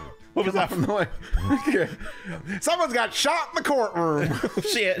bang. What was that from the way? Okay. Someone's got shot in the courtroom.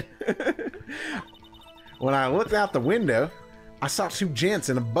 Shit. When I looked out the window, I saw two gents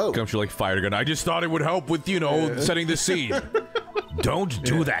in a boat. Comes you like fired again. I just thought it would help with, setting the scene. Don't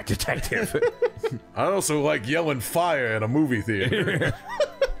do that, detective. I also like yelling fire at a movie theater.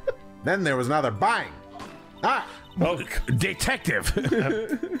 Then there was another bang. Ah, Oh, detective.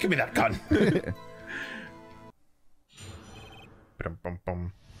 Give me that gun.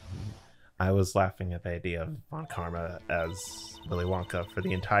 Ba-dum-bum-bum. I was laughing at the idea of Von Karma as Willy Wonka for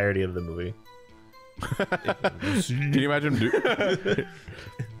the entirety of the movie. Can you imagine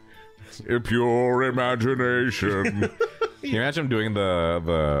A pure imagination. Can you imagine him doing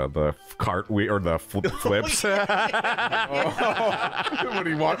the cartwheel or the flips? When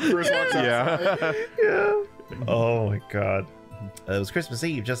he first walks out. Yeah. Oh my god. It was Christmas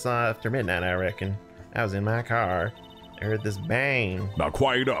Eve, just after midnight, I reckon. I was in my car. I heard this bang. Now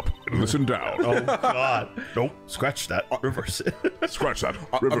quiet up and listen down. Oh god. Nope. Scratch that. Reverse it. Scratch that.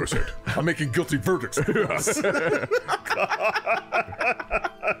 Reverse it. I'm making guilty verdicts.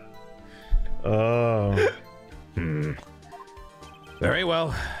 Oh. Very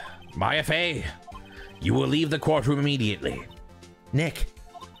well. My FA, you will leave the courtroom immediately. Nick.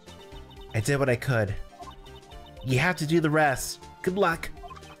 I did what I could. You have to do the rest. Good luck.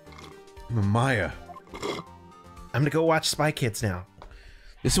 Maya. I'm gonna go watch Spy Kids now.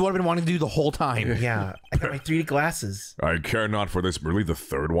 This is what I've been wanting to do the whole time. Yeah, I got my 3D glasses. I care not for this. Really, the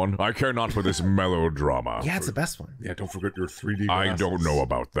third one? I care not for this melodrama. Yeah, it's the best one. Yeah, don't forget your 3D I glasses. don't know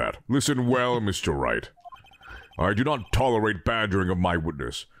about that. Listen well, Mr. Wright. I do not tolerate badgering of my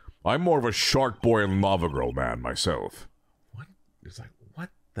witness. I'm more of a shark boy and lava girl man myself. It's like, what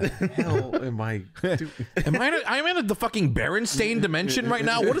the hell am I doing? I'm in the fucking Berenstain dimension right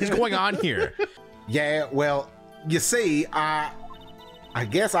now. What is going on here? yeah, well, you see, I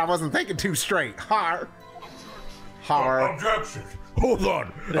guess I wasn't thinking too straight. Har. Objection! Hold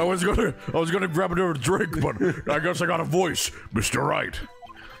on. I was gonna grab another drink, but I guess I got a voice, Mr. Wright.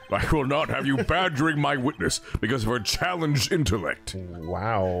 I will not have you badgering my witness because of her challenged intellect.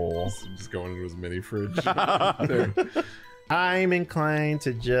 Wow. I'm just going into his mini fridge. I'm inclined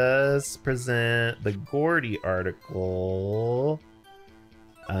to just present the Gordy article.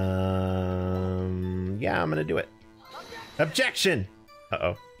 Yeah, I'm gonna do it. Objection!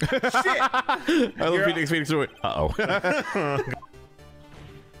 Uh-oh. I love Phoenix through it. Uh-oh.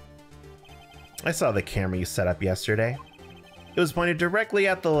 I saw the camera you set up yesterday. It was pointed directly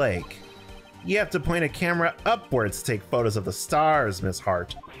at the lake. You have to point a camera upwards to take photos of the stars, Miss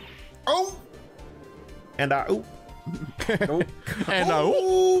Hart. Oh! And ooh. And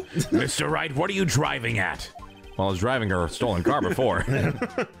Mr. Wright, what are you driving at? Well, I was driving a stolen car before.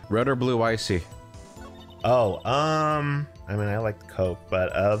 Red or blue icy? Oh, I mean, I like the Coke, but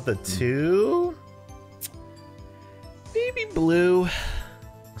of the two, maybe blue.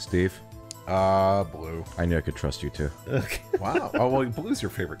 Steve? Blue. I knew I could trust you too. Okay. Wow. Oh, well, blue's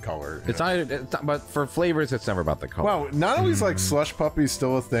your favorite color. It's not, but for flavors, it's never about the color. Wow, not only is like Slush Puppy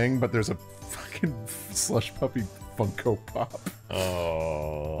still a thing, but there's a fucking Slush Puppy Funko Pop.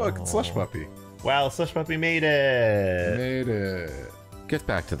 Oh. Look, it's Slush Puppy. Wow, Slush Puppy made it. Made it. Get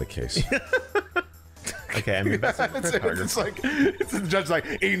back to the case. Okay, I mean, that's It's like, it's the judge like,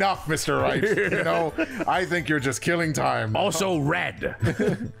 enough, Mr. Wright. You know, I think you're just killing time. Also red.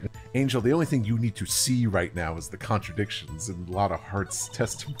 Angel, the only thing you need to see right now is the contradictions in a lot of Hart's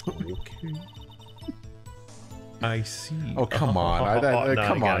testimony. Okay. I see. Oh, come on. No,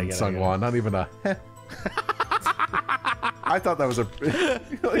 Come on, I Sungwon. Not even a... I thought that was a...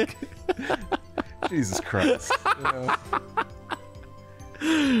 like, Jesus Christ.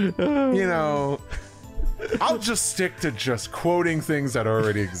 You know, I'll just stick to just quoting things that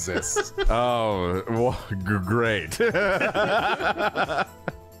already exist. Oh, well, great.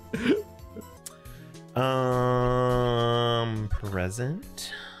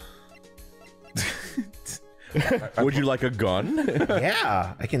 Present. Would you like a gun?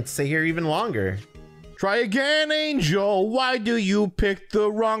 Yeah, I can stay here even longer. Try again, Angel. Why do you pick the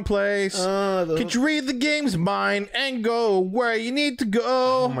wrong place? Can't you read the game's mind and go where you need to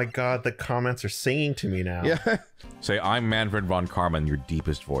go? Oh my god, the comments are singing to me now. Yeah. Say, I'm Manfred von Karma in your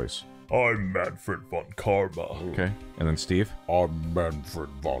deepest voice. I'm Manfred von Karma. Okay. And then Steve? I'm Manfred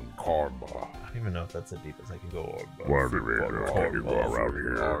von Karma. I don't even know if that's as deep as I can go. Why do you go around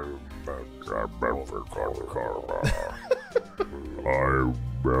here? I'm Manfred von Karma. I'm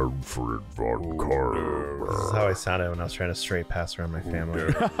Manfred von Karma. This is how I sounded when I was trying to stray pass around my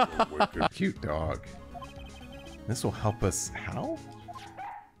family. Cute dog. This will help us. How?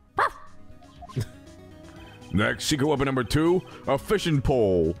 Next, secret weapon number 2, a fishing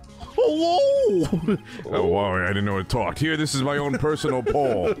pole. Hello! Oh, wow, I didn't know it talked. Here, this is my own personal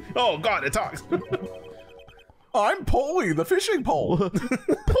pole. Oh god, it talks! I'm Polly, the fishing pole.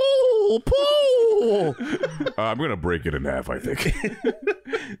 Pull! I'm gonna break it in half, I think.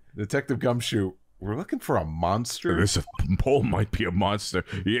 Detective Gumshoe, we're looking for a monster. This pole might be a monster.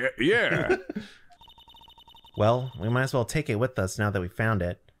 Yeah. Well, we might as well take it with us now that we found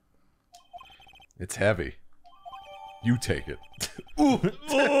it. It's heavy. You take it.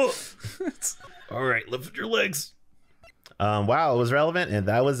 Alright, lift your legs. Wow, it was relevant, and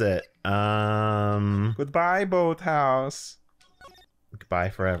that was it. Goodbye, boathouse. Goodbye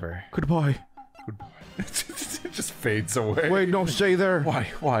forever. Goodbye. It just fades away. Wait, no, stay there.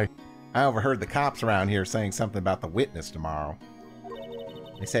 Why? I overheard the cops around here saying something about the witness tomorrow.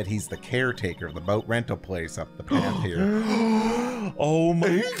 They said he's the caretaker of the boat rental place up the path here. Oh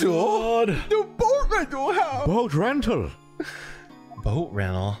my god! The boat rental house. Boat rental. Boat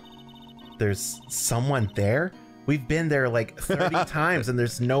rental? There's someone there? We've been there like 30 times and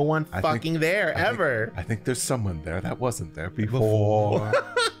there's no one fucking there ever. I think there's someone there that wasn't there before.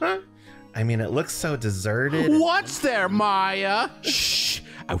 I mean, it looks so deserted. What's there, Maya? Shh.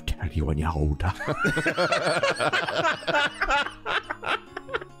 I'll tell you when you're older.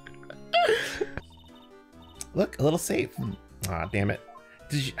 Look, a little safe. Aw, damn it.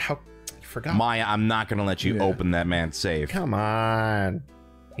 Did you, I forgot. Maya, I'm not gonna let you open that man's safe. Come on.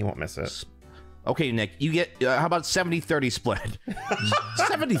 He won't miss it. Okay, Nick, you get, how about 70-30 split?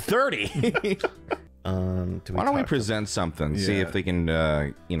 70-30? Why don't we present something? See if they can,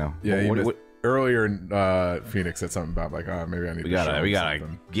 you know. Yeah, earlier, Phoenix said something about like, oh, maybe I need we to gotta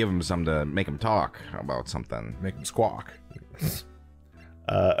something. give him something to make him talk about something. Make him squawk.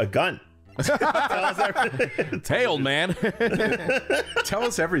 A gun. Tail, man. Tell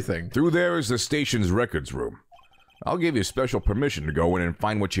us everything. Through there is the station's records room. I'll give you special permission to go in and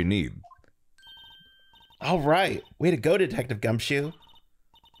find what you need. All right. Way to go, Detective Gumshoe.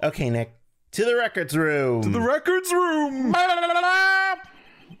 Okay, Nick. To the records room. To the records room.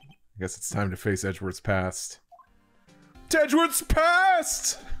 guess it's time to face Edgeworth's past. Edgeworth's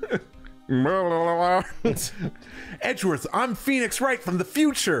past! Edgeworth, I'm Phoenix Wright from the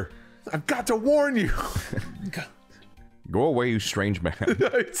future. I've got to warn you. Go away, you strange man.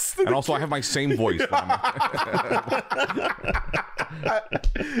 And also, I have my same voice.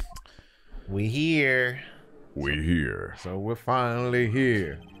 We here. We here. So we're finally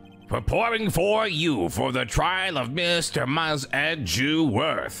here. Reporting for you for the trial of Mr. Miles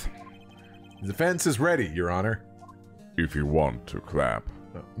Edgeworth. The defense is ready, Your Honor. If you want to clap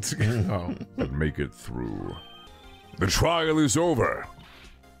Oh. and make it through. The trial is over.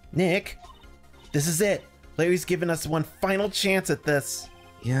 Nick, this is it. Larry's given us one final chance at this.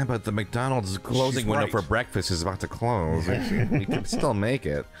 Yeah, but the McDonald's closing She's window right. for breakfast is about to close. We can still make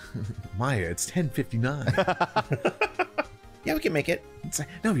it. Maya, it's 10:59. Yeah, we can make it.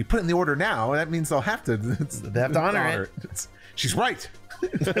 No, you put in the order now. That means they'll have to. They have to honor it. She's right.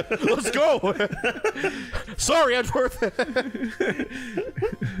 Let's go. Sorry, Edgeworth.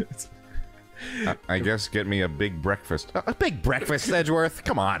 I guess get me a big breakfast. A big breakfast, Edgeworth?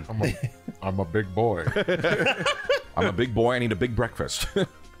 Come on. I'm a big boy. I'm a big boy. I need a big breakfast.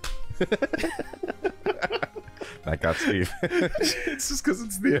 That got Steve. It's just because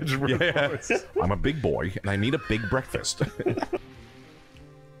it's the Edgeworth voice. I'm a big boy, and I need a big breakfast.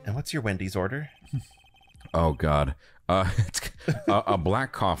 And what's your Wendy's order? Oh, God. It's a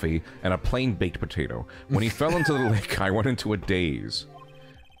black coffee and a plain baked potato. When he fell into the lake, I went into a daze.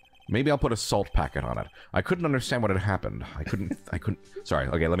 Maybe I'll put a salt packet on it. I couldn't understand what had happened. I couldn't. Sorry.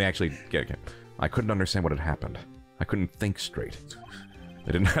 Okay, let me actually get it. I couldn't understand what had happened. I couldn't think straight.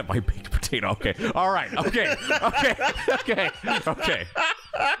 I didn't have my baked potato. Okay. All right. Okay.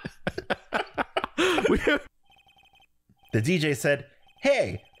 The DJ said,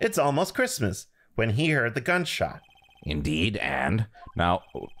 "Hey, it's almost Christmas," when he heard the gunshot. Indeed, and now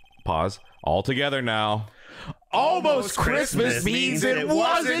pause. All together now. Almost Christmas means it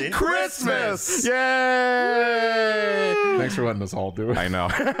wasn't Christmas. Yay! Thanks for letting us all do it. I know.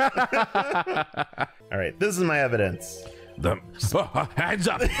 All right, this is my evidence. Hands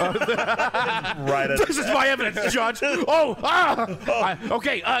up. Right at This is my evidence, Judge.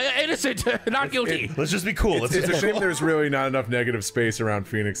 Okay, innocent, not guilty. Let's just be cool. It's a shame there's really not enough negative space around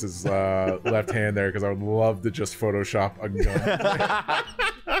Phoenix's left hand there, because I would love to just Photoshop a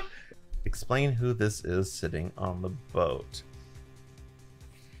gun. Explain who this is sitting on the boat.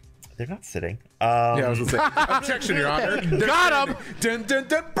 They're not sitting. Yeah, I was gonna say, objection, Your Honor. Got him. Dun, dun,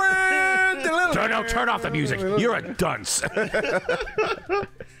 dun, brrrr, dun, Turn off the music. You're a dunce. The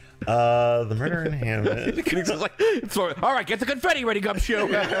murder in Hammond. All right, get the confetti ready, Gumshoe.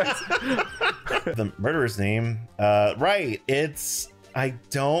 The murderer's name. Right. It's. I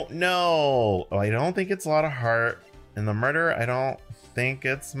don't know. I don't think it's a lot of heart. And the murderer, I don't think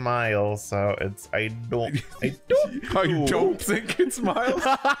it's Miles. So it's. I don't I don't think it's Miles.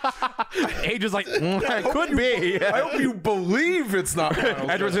 Age is like, it could be. I hope you believe it's not Miles.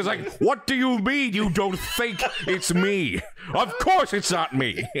 Edwards is like, what do you mean you don't think it's me? Of course it's not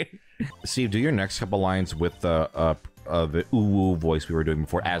me. Steve, do your next couple lines with the ooh voice we were doing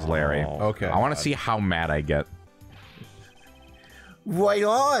before as Larry. Okay. I want to see how mad I get. Right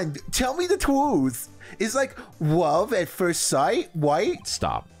on. Tell me the truth. It's like love at first sight, right?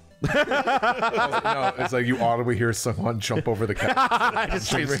 Stop. No, it's like you audibly hear someone jump over the couch. It's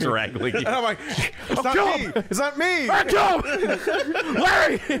straggling. And I'm like, it's not me. It's not me.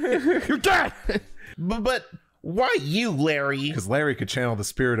 Larry, you're dead. But why you, Larry? Because Larry could channel the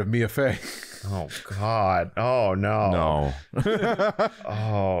spirit of Mia Fey. Oh God. Oh no. No.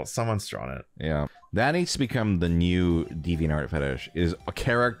 Oh, someone's drawn it. Yeah. That needs to become the new DeviantArt fetish, is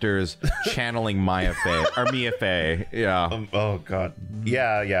characters channeling Mia Fey. Yeah. Oh God.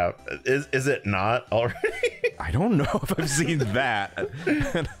 Yeah. Is it not already? I don't know if I've seen that.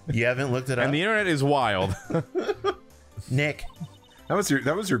 You haven't looked it up? And the internet is wild. Nick.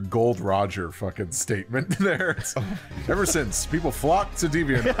 That was your Gold Roger fucking statement there. Ever since, people flock to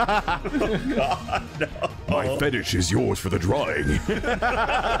DeviantArt. God, no. My fetish is yours for the drawing.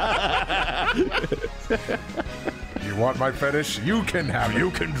 You want my fetish? You can have it. You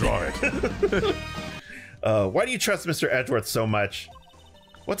can draw it. Why do you trust Mr. Edgeworth so much?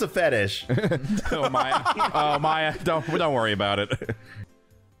 What's a fetish? Oh, Maya, don't worry about it.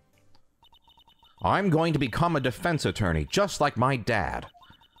 I'm going to become a defense attorney, just like my dad.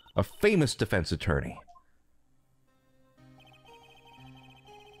 A famous defense attorney.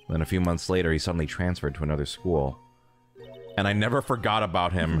 Then a few months later, he suddenly transferred to another school. And I never forgot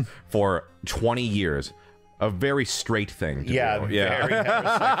about him for 20 years. A very straight thing to do. Very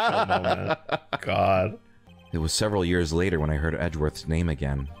heterosexual moment. God. It was several years later when I heard Edgeworth's name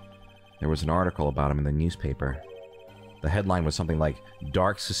again. There was an article about him in the newspaper. The headline was something like,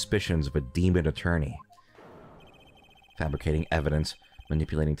 "Dark Suspicions of a Demon Attorney." Fabricating evidence,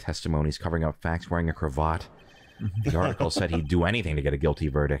 manipulating testimonies, covering up facts, wearing a cravat. The article said he'd do anything to get a guilty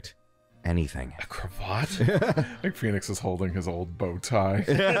verdict. Anything. A cravat? I think Phoenix is holding his old bow tie.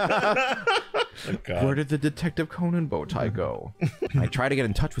 Oh, God. Where did the Detective Conan bow tie go? I tried to get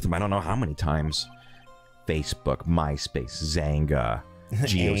in touch with him I don't know how many times. Facebook, MySpace, Zanga,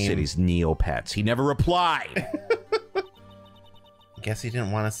 GeoCities, Neopets. He never replied. Guess he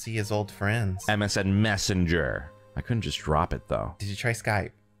didn't want to see his old friends. MSN Messenger. I couldn't just drop it, though. Did you try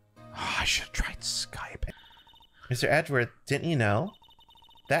Skype? Oh, I should have tried Skype. Mr. Edgeworth, didn't you know?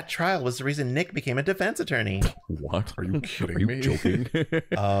 That trial was the reason Nick became a defense attorney. What? Are you kidding Are you me? joking?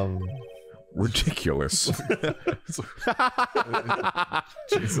 Ridiculous.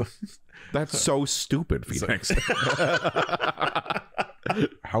 Jesus. That's so stupid, Phoenix.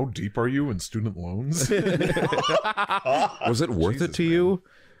 How deep are you in student loans? Was it worth it to you?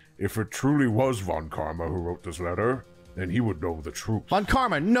 If it truly was Von Karma who wrote this letter, then he would know the truth. Von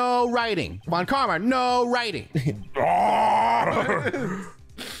Karma, no writing. Von Karma, no writing.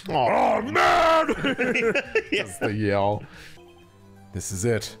 Oh, man! That's the yell. This is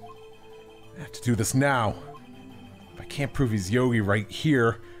it. I have to do this now. If I can't prove he's Yogi right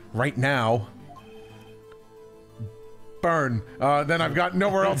here, right now, burn. Then I've got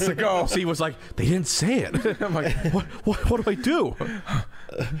nowhere else to go. So he was like, they didn't say it. I'm like, what do I do?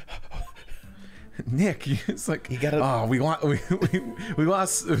 Nick, it's like, You gotta- we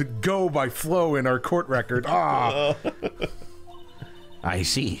lost go by flow in our court record. I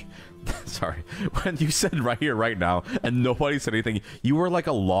see. Sorry. When you said right here, right now, and nobody said anything, you were like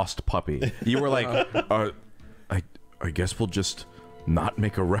a lost puppy. You were like, I guess we'll just not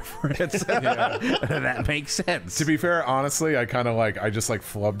make a reference. That makes sense. To be fair, honestly, I kind of I just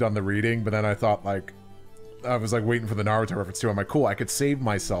flubbed on the reading, but then I thought I was waiting for the Naruto reference too. I'm like, cool, I could save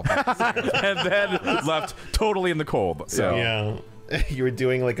myself. And then left totally in the cold. So Yeah. You were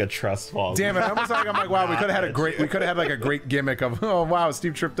doing like a trust fall. Damn it! I'm like, wow, we could have had a great gimmick of, oh wow,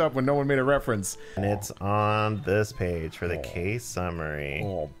 Steve tripped up when no one made a reference. And it's on this page for the case summary.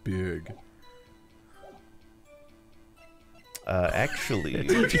 Oh, big. Actually,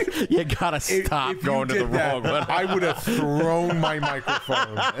 you gotta stop If you going to the did that, wrong one. I would have thrown my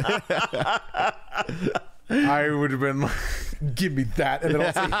microphone. I would have been like, give me that. And then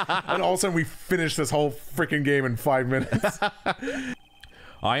all of a sudden we finish this whole freaking game in 5 minutes.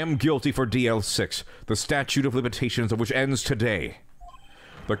 I am guilty for DL6, the statute of limitations of which ends today.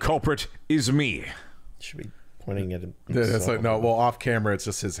 The culprit is me. Should be pointing at him. It's like, no, well, off camera, it's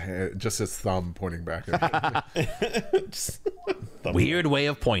just his thumb pointing back at me. Weird way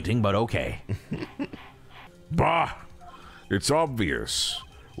of pointing, but okay. Bah! It's obvious.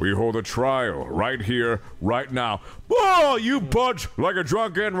 We hold a trial right here, right now. Oh, you bunch like a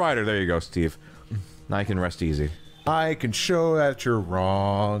drunken writer. There you go, Steve. Now I can rest easy. I can show that you're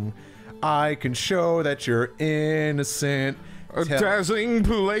wrong. I can show that you're innocent. A dazzling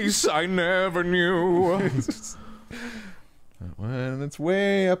place I never knew. When it's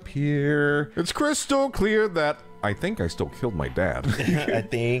way up here. It's crystal clear that I think I still killed my dad. I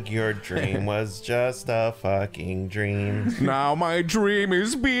think your dream was just a fucking dream. Now my dream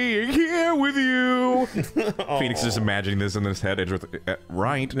is being here with you. Phoenix is just imagining this in his head.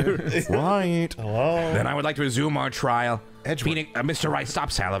 Right. Right. Hello? Then I would like to resume our trial. Edgeworth. Phoenix, Mr. Wright, stop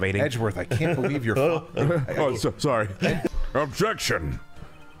salivating. Edgeworth, I can't believe you're... Oh, sorry. Objection.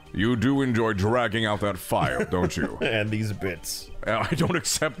 You do enjoy dragging out that file, don't you? And these bits. I don't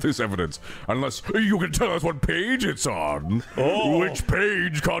accept this evidence unless you can tell us what page it's on. Which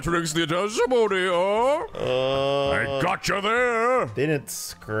page contradicts the testimony, I got you there. They didn't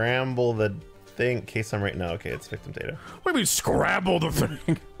scramble the thing. Case I'm right now. Okay, it's victim data. What do you mean scramble the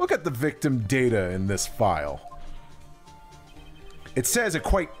thing? Look at the victim data in this file. It says it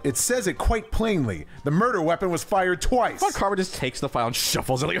quite plainly. The murder weapon was fired twice. Von Karma just takes the file and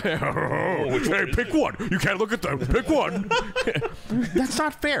shuffles it like, Hey, pick one. You can't look at them. Pick one. that's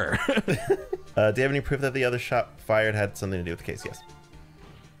not fair. Do you have any proof that the other shot fired had something to do with the case? Yes.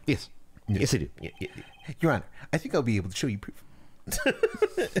 Yes. Yes, I do. Your Honor, I think I'll be able to show you proof.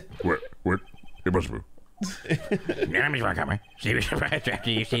 Wait. It must be. Are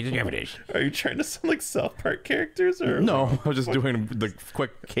you trying to sound like South Park characters or? No, I was just doing the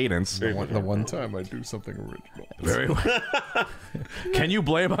quick cadence. The one time I do something original. Very well. Can you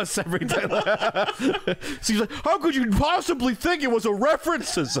blame us every time? She's like, how could you possibly think it was a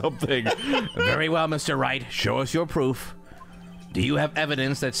reference to something? Very well, Mr. Wright. Show us your proof. Do you have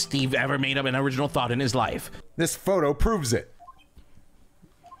evidence that Steve ever made up an original thought in his life? This photo proves it.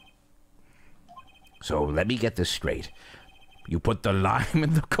 So let me get this straight. You put the lime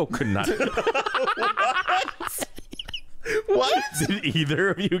in the coconut. What? Did either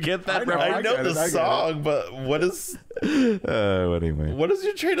of you get that reference? I know the song, but what is Anyway. what is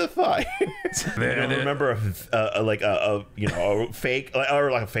your train of thought? You don't remember a fake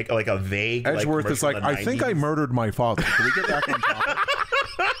or like a fake like a vague Edgeworth is commercial like, in the I think I 90s? murdered my father. Can we get back on topic?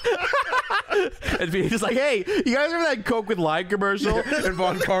 And he's like, hey, you guys remember that Coke with lime commercial? And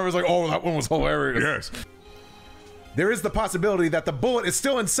Von Karma's like, oh, that one was hilarious. Yes. There is the possibility that the bullet is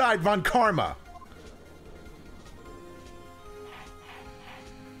still inside Von Karma.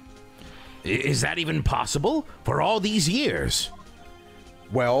 Is that even possible? For all these years?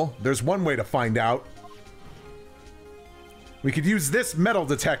 Well, there's one way to find out. We could use this metal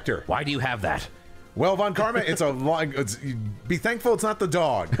detector. Why do you have that? Well, Von Karma, it's a long. Be thankful it's not the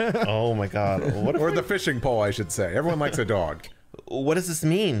dog. Oh my god. Or the fishing pole, I should say. Everyone likes a dog. What does this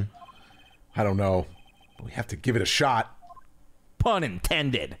mean? I don't know. But we have to give it a shot. Pun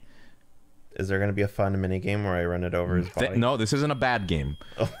intended. Is there going to be a fun mini game where I run it over his body? No, this isn't a bad game.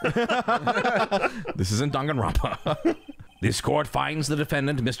 This isn't Danganronpa. This court finds the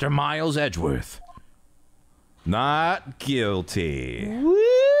defendant, Mr. Miles Edgeworth. Not guilty.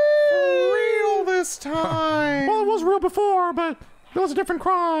 Real this time. Well, it was real before, but it was a different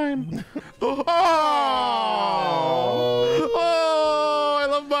crime. Oh, I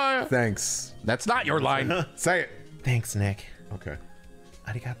love Maya. Thanks. That's not your line. Say it. Thanks, Nick. Okay.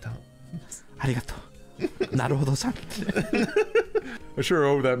 Arigato. Arigato. Naruhodo-san. I sure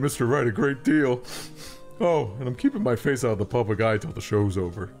owe that Mr. Wright a great deal. Oh, and I'm keeping my face out of the public eye till the show's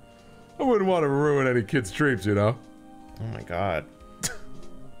over. I wouldn't want to ruin any kid's dreams, you know? Oh my god.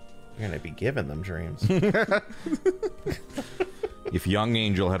 You're going to be giving them dreams. If Young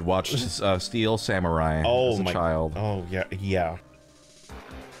Angel had watched Steel Samurai as a child. Oh, yeah.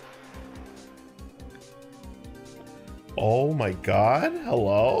 Oh my god.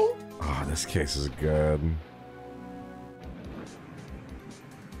 Hello? Oh, this case is good.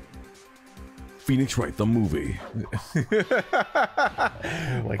 Phoenix Wright, the movie.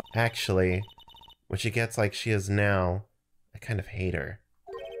 Like, actually, when she gets like she is now, I kind of hate her.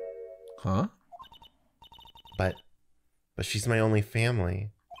 Huh? But she's my only family.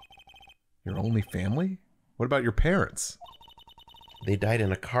 Your only family? What about your parents? They died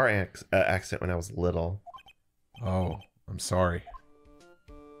in a car accident when I was little. Oh, I'm sorry.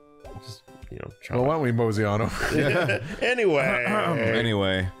 Just, Well, why don't we mosey on over? Anyway.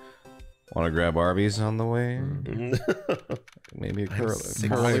 Anyway, want to grab Arby's on the way? Maybe a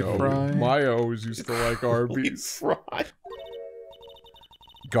curly fry? Maya always used to like Arby's. Fry.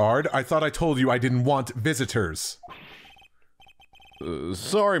 Guard, I thought I told you I didn't want visitors.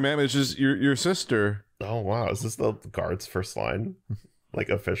 Sorry, ma'am. It's just your sister. Oh wow, is this the guard's first line? Like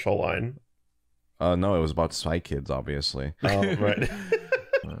official line? No, it was about Spy Kids, obviously. Oh, right.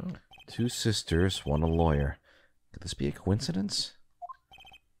 Two sisters, one a lawyer. Could this be a coincidence?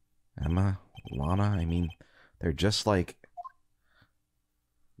 Emma, Lana, I mean, they're just like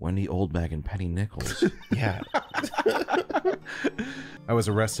Wendy Oldbag and Penny Nichols. Yeah. I was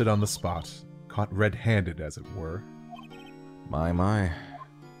arrested on the spot, caught red-handed, as it were. My.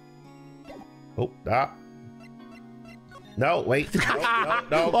 Oh, no, wait.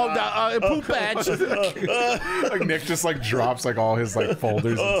 No. Oh, poop badge. Like Nick just like drops like all his like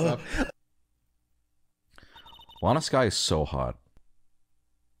folders and stuff. Lana Sky is so hot.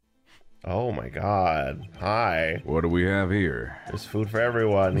 Oh my god. Hi. What do we have here? There's food for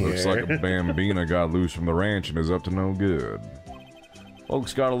everyone here. Looks like a bambina got loose from the ranch and is up to no good.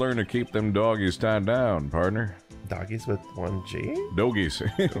 Folks gotta learn to keep them doggies tied down, partner. Doggies with one G? Doggies.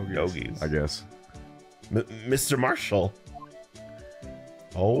 Doggies. I guess. Mr. Marshall.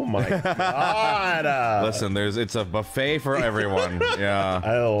 Oh my god. Listen, it's a buffet for everyone. Yeah.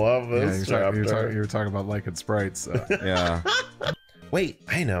 I love this chapter. You were talking about liking sprites. Yeah. Wait,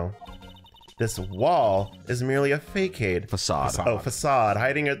 I know. This wall is merely a facade. Facade. Oh, facade.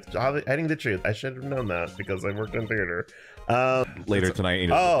 Hiding the truth. I should have known that because I worked in theater. Later tonight,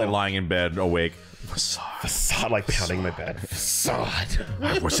 lying in bed, awake. Facade, like pounding my bed. Facade.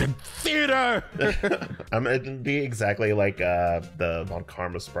 I was in theater! It'd be exactly like the Von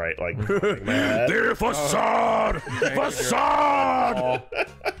Karma sprite, like pounding my head. The facade! Facade!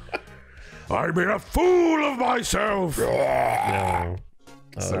 I made a fool of myself! No.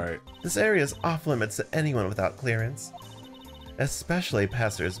 Sorry. This area is off limits to anyone without clearance, especially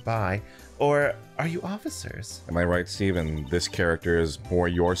passers-by. Or are you officers? Am I right, Steven? This character is more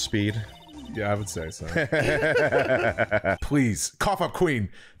your speed? Yeah, I would say so. Please, cough up queen.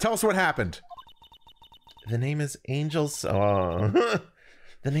 Tell us what happened. The name is Angel Song.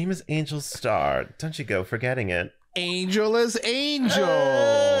 The name is Angel Star. Don't you go forgetting it. Angel is Angel.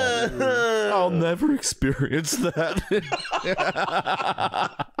 I'll never experience that.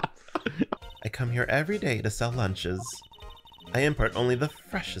 I come here every day to sell lunches. I import only the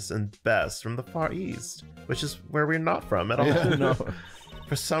freshest and best from the Far East, which is where we're not from at all. Yeah, no.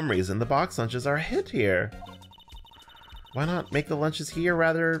 For some reason, the box lunches are a hit here. Why not make the lunches here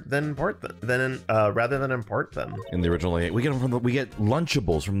rather than import them? In the original, we get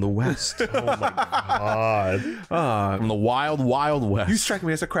Lunchables from the West. Oh my god! From the wild, wild West. You strike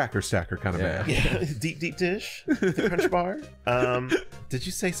me as a cracker stacker kind of man. Yeah. Deep dish, the Crunch Bar. Did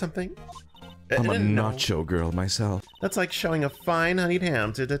you say something? I'm a I didn't know. nacho girl myself. That's like showing a fine honeyed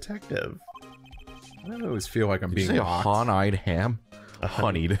ham to a detective. I always feel like I'm Did you being say a mocked. honeyed ham?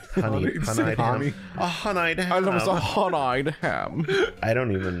 Honeyed. Honeyed ham. A honeyed I ham. thought it was a honeyed ham. I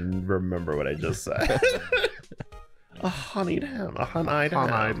don't even remember what I just said. A honeyed ham. A honeyed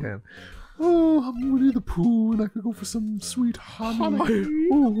ham. Oh, I'm Winnie the Pooh, and I could go for some sweet honey.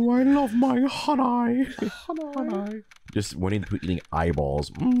 Oh, I love my honey. Honey. Just Winnie the Pooh eating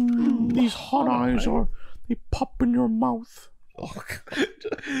eyeballs. These honeys they pop in your mouth. Oh, God.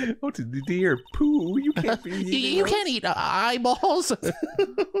 Oh, dear Pooh, you can't be eating You can't eat eyeballs.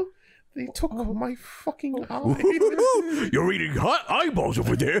 They took my fucking eye. You're eating hot eyeballs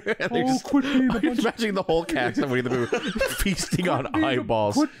over there. quit being a bunch Imagining the whole cast of Winnie the Pooh feasting on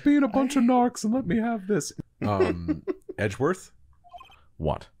eyeballs. Quit being a bunch of narcs and let me have this. Edgeworth?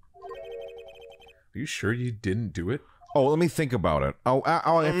 What? Are you sure you didn't do it? Oh, let me think about it.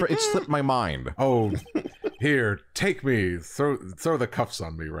 It slipped my mind. Oh, here, take me. Throw the cuffs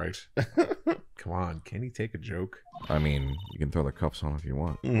on me, right? Come on, can he take a joke? I mean, you can throw the cuffs on if you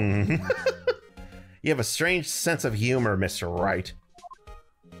want. You have a strange sense of humor, Mr. Wright.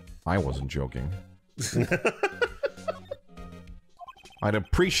 I wasn't joking. I'd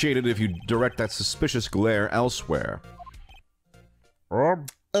appreciate it if you direct that suspicious glare elsewhere.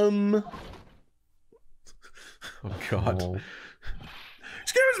 Oh, God. Oh.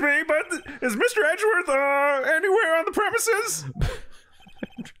 Excuse me, but is Mr. Edgeworth anywhere on the premises?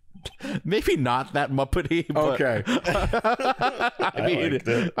 Maybe not that Muppety, but Okay. I mean, liked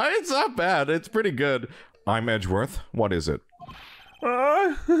it. it's not bad. It's pretty good. I'm Edgeworth. What is it?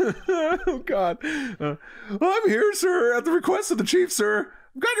 Oh, God. I'm here, sir, at the request of the chief, sir.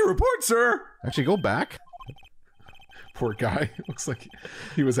 I've got your report, sir. Actually, go back. Poor guy. Looks like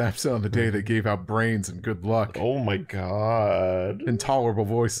he was absent on the day they gave out brains and good luck. Oh my god. Intolerable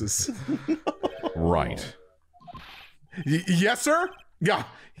voices. Right. Yes, sir? Yeah,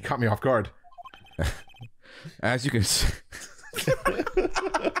 he caught me off guard. As you can see,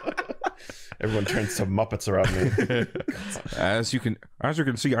 Everyone turns to Muppets around me. as you can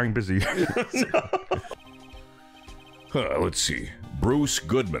see, I'm busy. Let's see. Bruce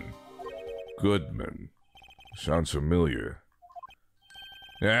Goodman. Goodman. Sounds familiar.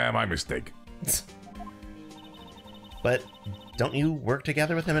 Yeah, my mistake. But don't you work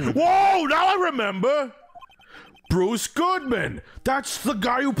together with him and Whoa! Now I remember! Bruce Goodman! That's the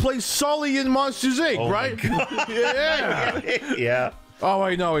guy who plays Sully in Monsters, Inc., Oh my right? God. Yeah! yeah. Oh,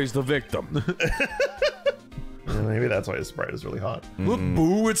 I know, he's the victim. Maybe that's why his sprite is really hot. Look,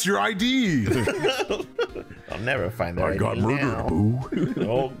 Boo, it's your ID. I'll never find that. I got ID murdered, now. boo.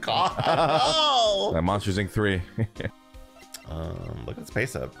 Oh god. No. Monsters Inc. 3. Look at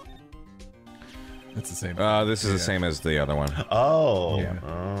space up. It's the same. This is the same as the other one. Oh. Yeah.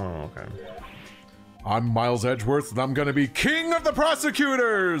 Oh, okay. I'm Miles Edgeworth, and I'm gonna be king of the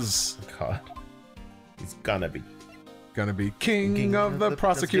prosecutors. God. He's gonna be Gonna be king of the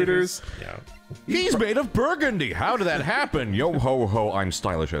prosecutors. Yeah. He's made of burgundy. How did that happen? Yo ho ho, I'm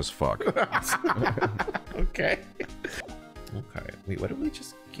stylish as fuck. Okay. Okay. Wait, what did we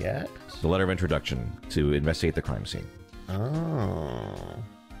just get? The letter of introduction to investigate the crime scene. Oh.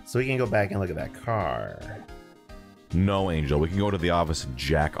 So we can go back and look at that car. No, Angel. We can go to the office and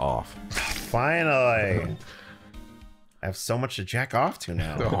jack off. Finally. I have so much to jack off to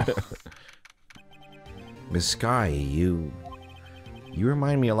now. Oh, Miss Sky, you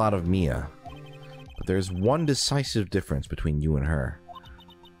remind me a lot of Mia. But there's one decisive difference between you and her.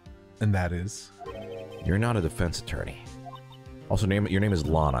 and that is. You're not a defense attorney. Also, your name is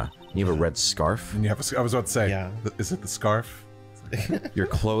Lana. You have a red scarf. And you have a, I was about to say, Yeah. Is it the scarf? Your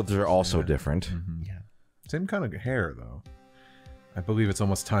clothes are also different. Yeah. Same kind of hair, though. I believe it's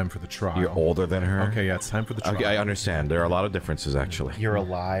almost time for the trial. You're older than her. Okay, yeah, it's time for the trial. Okay, I understand. There are a lot of differences, actually. You're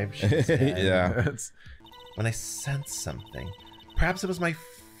alive. She's dead. Yeah. It's- When I sense something, perhaps it was my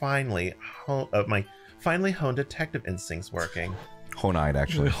finely honed detective instincts working. Honide,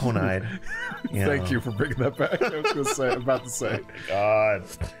 actually. Honide. Thank you for bringing that back. I was about to say. God.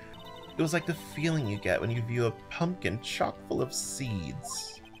 It was like the feeling you get when you view a pumpkin chock full of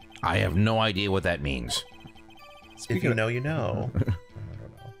seeds. I have no idea what that means. If you know, you know.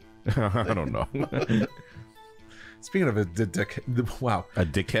 I don't know. Speaking of a wow. A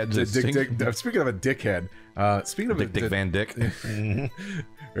dickhead. Speaking of a dickhead. Speaking of Dick Van Dick.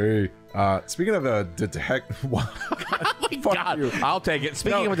 Hey, speaking of a detective. Oh my God. I'll take it.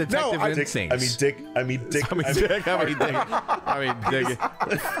 Speaking of a detective instincts. Dick. A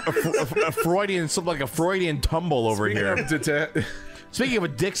Freudian, something like a Freudian tumble over here. Speaking of a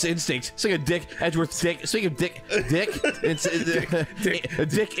dick's instincts, speaking of Dick, Edgeworth's dick, speaking of Dick, it's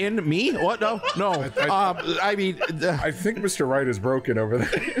Dick in me? What? No. I mean... I think Mr. Wright is broken over there.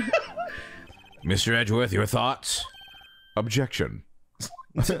 Mr. Edgeworth, your thoughts? Objection.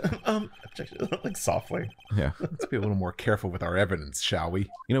 Objection. Like softly. Yeah. Let's be a little more careful with our evidence, shall we?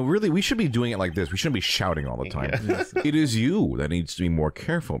 You know, really, we should be doing it like this. We shouldn't be shouting all the time. Yeah. It is you that needs to be more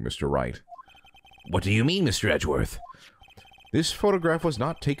careful, Mr. Wright. What do you mean, Mr. Edgeworth? This photograph was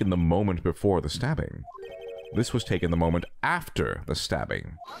not taken the moment before the stabbing. This was taken the moment after the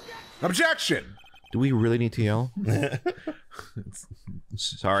stabbing. Objection! Do we really need to yell?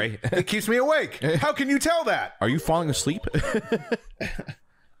 Sorry. It keeps me awake. How can you tell that? Are you falling asleep?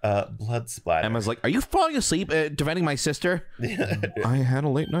 Blood splatter. Emma's like, are you falling asleep defending my sister? I had a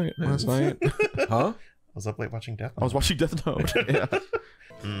late night last night. Huh? I was up late watching Death Note. I was watching Death Note. Yeah.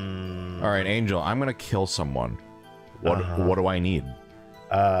 All right, Angel, I'm going to kill someone. What do I need?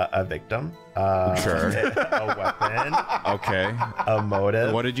 A victim. Sure. A weapon. Okay. A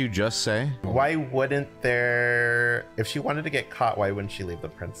motive. What did you just say? Why wouldn't there... If she wanted to get caught, why wouldn't she leave the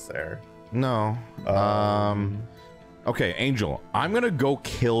prince there? No. Okay, Angel, I'm gonna go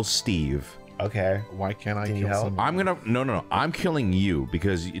kill Steve. Okay. Why can't I Do you kill need help? someone? I'm gonna... No. I'm killing you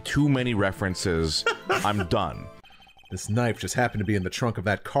because too many references. I'm done. This knife just happened to be in the trunk of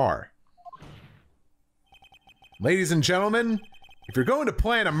that car. Ladies and gentlemen, if you're going to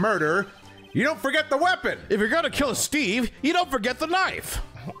plan a murder, you don't forget the weapon! If you're gonna kill Steve, you don't forget the knife.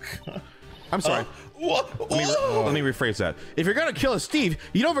 I'm sorry. Let me rephrase that. If you're gonna kill a Steve,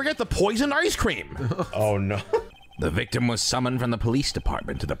 you don't forget the poisoned ice cream. Oh, no. The victim was summoned from the police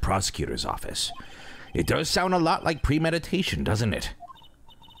department to the prosecutor's office. It does sound a lot like premeditation, doesn't it?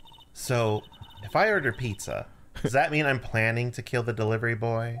 So, if I order pizza, does that mean I'm planning to kill the delivery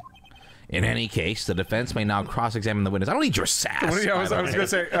boy? In any case, the defense may now cross-examine the witness. I don't need your sass.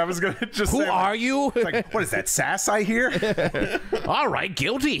 I was gonna just Who are you? Like, what is that, sass I hear? All right,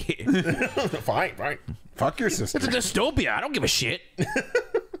 guilty. Fine. Fuck your sister. It's a dystopia. I don't give a shit.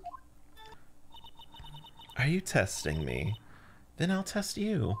 Are you testing me? Then I'll test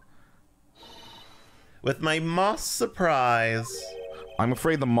you. With my moss surprise. I'm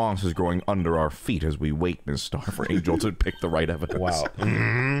afraid the moss is growing under our feet as we wait, Ms. Star, for Angel to pick the right evidence. Wow.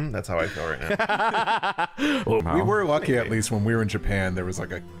 That's how I feel right now. We were lucky, at least, when we were in Japan. There was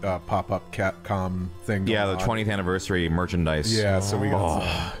like a pop-up Capcom thing. Yeah, the going on. 20th anniversary merchandise. Yeah, so we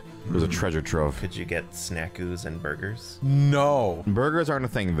got It was a treasure trove. Could you get snackoos and burgers? No. Burgers aren't a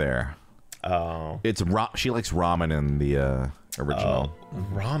thing there. Oh. It's she likes ramen in the original.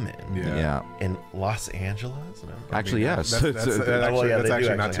 Ramen? Yeah. In Los Angeles? No. Actually, yes. That's they actually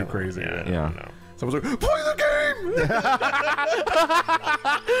do not too have crazy. one. Yeah. No. Someone's like, play the game!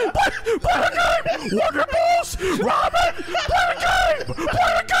 Play the game! Wonder Balls! Ramen! Play the game!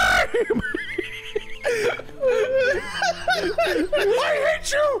 Play the game! I hate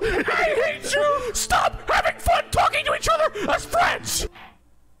you! I hate you! Stop having fun talking to each other as friends!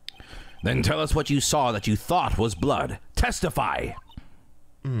 Then tell us what you saw that you thought was blood. Testify.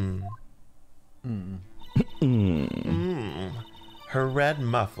 Her red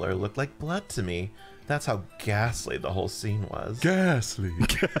muffler looked like blood to me. That's how ghastly the whole scene was. Ghastly.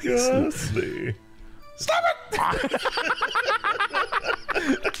 Ghastly. Stop it!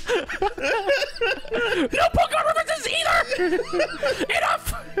 No Pokemon references either!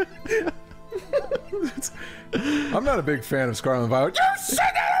 Enough! I'm not a big fan of Scarlet and Violet. You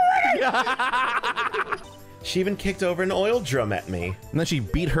said that already! She even kicked over an oil drum at me. And then she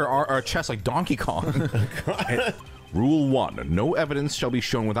beat her chest like Donkey Kong. Rule 1. No evidence shall be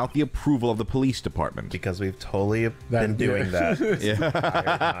shown without the approval of the police department. Because we've totally been doing that.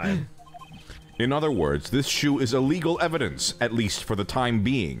 Yeah. In other words, this shoe is illegal evidence, at least for the time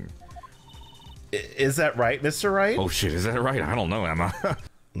being. Is that right, Mr. Wright? Oh shit, is that right? I don't know, Emma.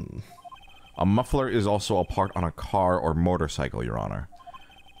 A muffler is also a part on a car or motorcycle, Your Honor.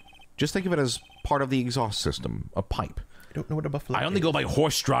 Just think of it as part of the exhaust system, a pipe. I don't know what a muffler I only go by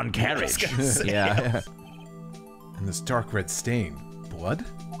horse-drawn carriage. Yeah. And this dark red stain. Blood?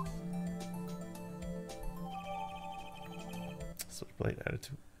 Switchblade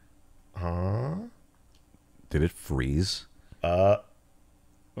attitude. Huh? Did it freeze? No.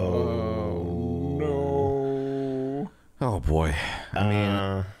 Oh boy. I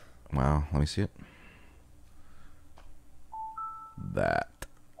mean, wow. Let me see it. That's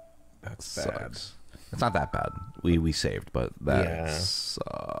bad. sucks. It's not that bad. We saved, but that Yeah.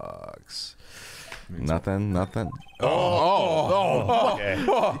 sucks. Nothing. Okay.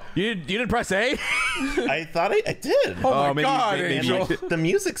 You didn't press A? I thought I did. Oh my maybe- god, maybe- Angel. The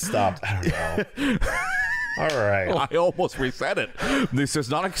music stopped. I don't know. All right. I almost reset it. This does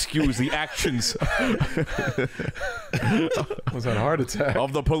not excuse the actions Was that a heart attack?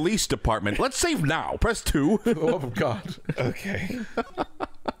 of the police department. Let's save now. Press 2. Oh my god. Okay.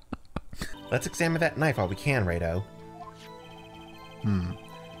 Let's examine that knife while we can, Rado.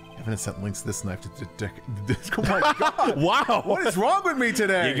 Evidence that links this knife to detect. Oh my god. Wow. What is wrong with me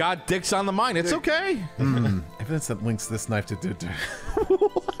today? You got dicks on the mind. It's okay. Evidence that links this knife to detect.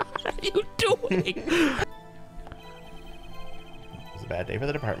 What are you doing? It was a bad day for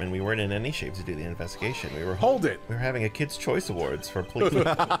the department. We weren't in any shape to do the investigation. Hold it. We were having a Kids' Choice Awards for police.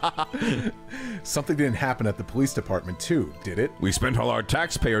 Something didn't happen at the police department too, did it? We spent all our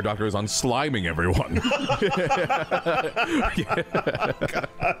taxpayer dollars on sliming everyone.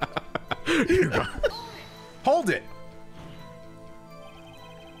 Hold it.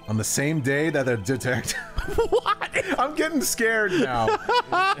 On the same day that the detective. What? I'm getting scared now.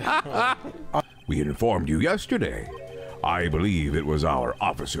 We had informed you yesterday. I believe it was our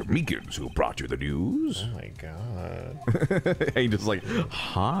Officer Meekins who brought you the news. Oh my god. He just like,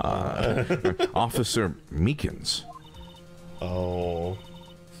 Officer Meekins. Oh.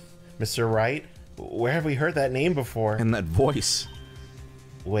 Mr. Wright? Where have we heard that name before? And that voice.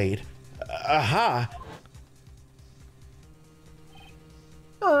 Wait. Aha!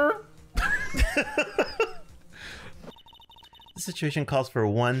 The situation calls for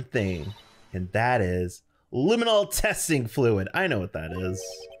one thing, and that is luminol testing fluid. I know what that is.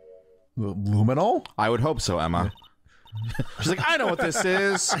 Luminol? I would hope so, Emma. She's like, I know what this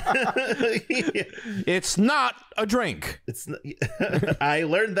is. It's not a drink. It's I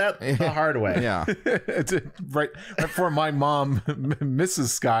learned that the hard way. Yeah. It's right before my mom, Mrs.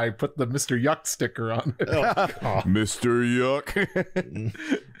 Sky, put the Mr. Yuck sticker on it. Mr. Yuck.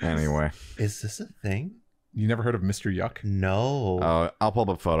 Anyway. Is this a thing? You never heard of Mr. Yuck? No. I'll pull up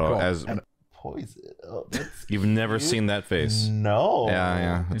a photo. Cool. As And- Poison. Oh, that's you've never seen that face. no.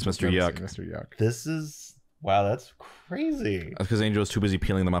 Yeah. It's Mr. Never Yuck. seen Mr. Yuck. This is wow. That's crazy. That's because Angel was too busy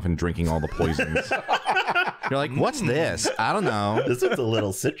peeling them up and drinking all the poisons. You're like, what's this? I don't know. This one's a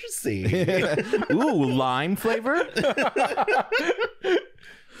little citrusy. Ooh, lime flavor?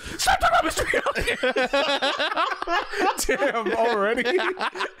 Stop talking about Mr. Yuck! Damn, already?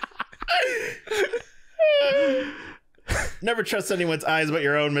 Never trust anyone's eyes but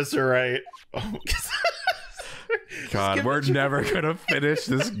your own, Mr. Wright. Oh, God, give we're it a never gonna finish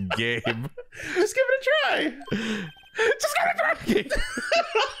this game. just give it a try. Just give it a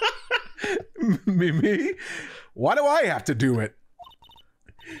try. Me? Why do I have to do it?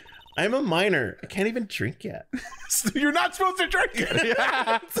 I'm a minor. I can't even drink yet. You're not supposed to drink it.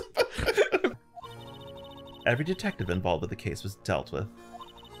 Every detective involved with the case was dealt with.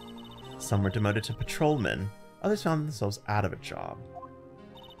 Some were demoted to patrolmen. Others found themselves out of a job.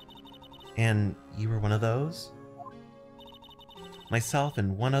 And you were one of those? Myself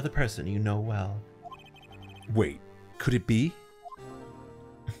and one other person you know well. Wait, could it be?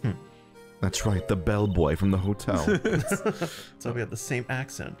 That's right, the bellboy from the hotel. So we have the same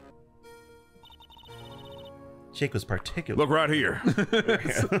accent. Jake was particular. Look right here.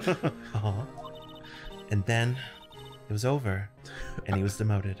 Uh-huh. And then it was over, and he was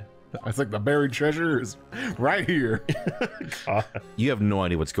demoted. I was like, the buried treasure is right here. God. You have no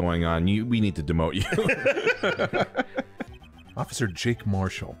idea what's going on. We need to demote you. Officer Jake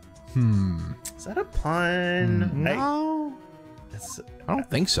Marshall. Is that a pun? No, It's- I don't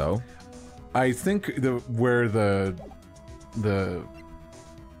think so. I think where the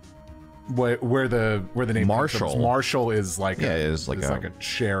name Marshall. comes from. Marshall is like Yeah, it is like a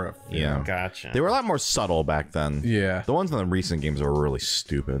sheriff. you Yeah. know? Gotcha. They were a lot more subtle back then. Yeah. The ones in the recent games were really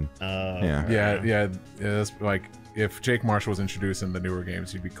stupid. Yeah. Yeah. It's like if Jake Marshall was introduced in the newer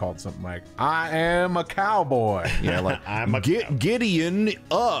games, he'd be called something like, "I am a cowboy." Yeah, like I'm a Gideon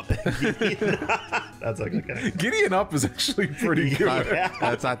up. That's like okay. Gideon Up is actually pretty good.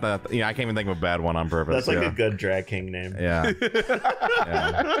 That's not the. Yeah, I can't even think of a bad one on purpose. That's like yeah. a good drag king name. Yeah.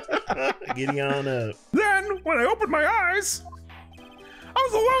 Yeah. Gideon up. Then, when I opened my eyes, I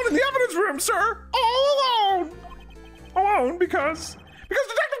was alone in the evidence room, sir. All alone. alone because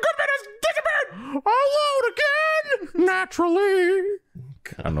Detective Goodman has disappeared alone again. Naturally.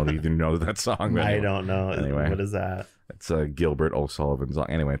 I don't even know that song. But I anyway. don't know. Anyway. What is that? It's a Gilbert O'Sullivan song.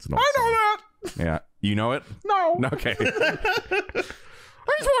 Anyway, it's an old I know song. that. Yeah. You know it? No. Okay. I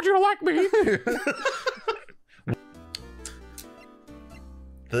just want you to like me.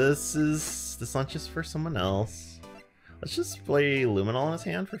 This not just for someone else. Let's just play Luminol in his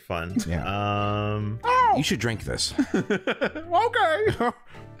hand for fun. Yeah. You should drink this. Okay.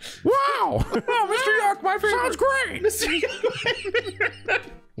 Wow. Oh, Mr. Yuck, my favorite. Sounds great.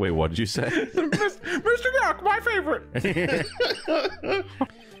 Wait, what did you say? Mr. Yuck, my favorite.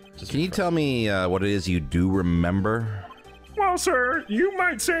 Can you tell me what it is you do remember? Well, sir, you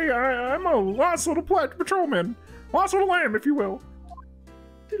might say I'm a lost little patrolman. Lost little lamb, if you will.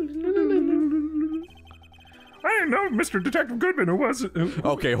 I didn't know Mr. Detective Goodman who was...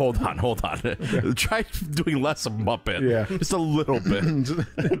 Okay, hold on. Try doing less of Muppet. Yeah. Just a little bit.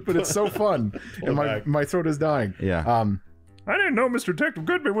 But it's so fun, and my throat is dying. Yeah. I didn't know Mr. Detective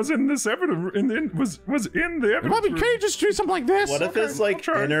Goodman was in this evidence. Was in the evidence. Bobby room. Cage just do something like this. What if his I'll like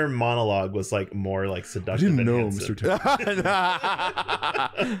try. inner monologue was like more like I seductive? didn't and know, handsome? Mr.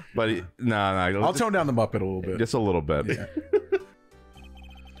 Ted. But no, I'll tone down the Muppet a little bit. just a little bit.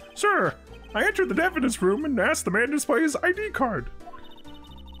 Sir, I entered the evidence room and asked the man to display his ID card.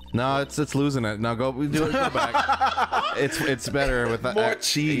 No, it's losing it. Now go back. It's better with that. More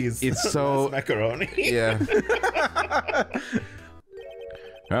cheese. It's so macaroni. yeah.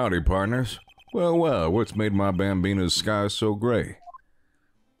 Howdy, partners. Well, what's made my Bambina's sky so gray?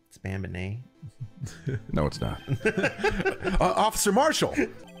 It's Bambine. No, it's not. Officer Marshall.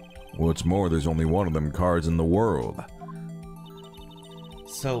 What's more, there's only one of them cards in the world.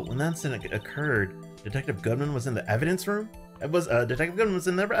 So when that incident occurred, Detective Goodman was in the evidence room. It was Detective Goodman was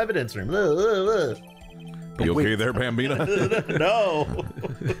in the evidence room. You okay there, Bambina? No.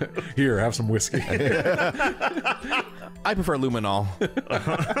 Here, have some whiskey. I prefer Luminol.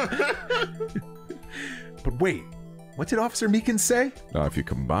 But wait, what did Officer Meekins say? Now, if you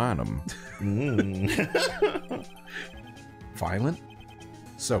combine them, Violent?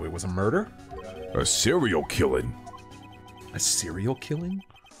 So it was a murder? A serial killing. A serial killing?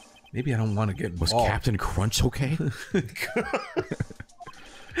 Maybe I don't want to get was involved. Captain Crunch okay?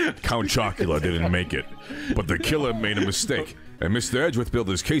 Count Chocula didn't make it, but the killer made a mistake, and Mr. Edgeworth built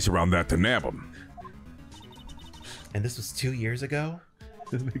his case around that to nab him. And this was 2 years ago.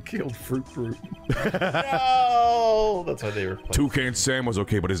 They killed Fruit. No, that's why they were. Toucan Sam was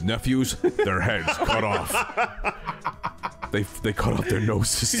okay, but his nephews, their heads cut off. They cut off their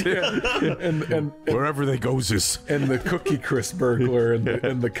noses. and Wherever they goes is. and the Cookie Crisp burglar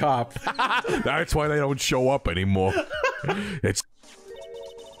and the cop. That's why they don't show up anymore. It's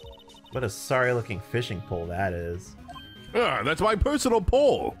What a sorry-looking fishing pole that is. that's my personal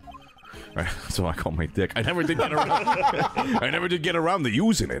pole. That's what I call my dick. I never did get around. I never did get around to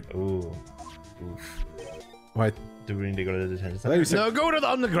using it. Ooh. Oof. What? Do we need to go to the detention I thought center? you said Now go to the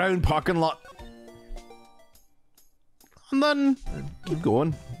underground parking lot. And then keep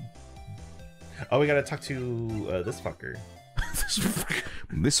going. Oh, we gotta talk to this fucker.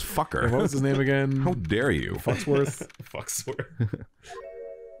 This fucker. what was his name again? How dare you? Foxworth. Fucksworth.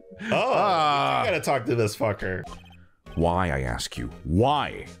 Oh, I gotta talk to this fucker. Why, I ask you?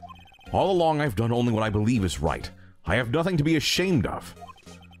 Why? All along I've done only what I believe is right. I have nothing to be ashamed of.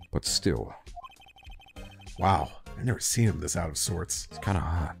 But still, Wow, I've never seen him this out of sorts. it's kind of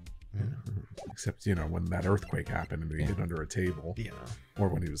hot. Except, when that earthquake happened and he hid under a table. Yeah. Or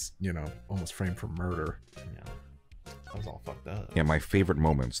when he was, almost framed for murder. Yeah. I was all fucked up. Yeah, my favorite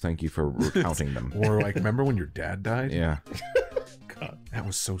moments. Thank you for recounting them. Or like, remember when your dad died? Yeah. God. That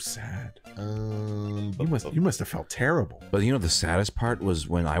was so sad. But You must have felt terrible. But the saddest part was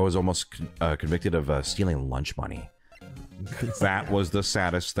when I was almost convicted of stealing lunch money. That was the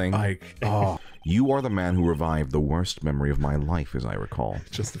saddest thing. Like, oh, You are the man who revived the worst memory of my life, as I recall.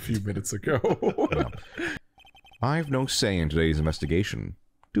 just a few minutes ago. I've no say in today's investigation.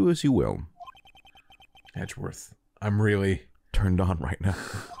 Do as you will. Edgeworth, I'm really... Turned on right now.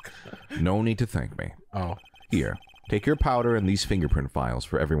 No need to thank me. Oh, Here, take your powder and these fingerprint files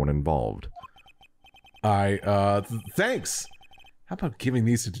for everyone involved. thanks. How about giving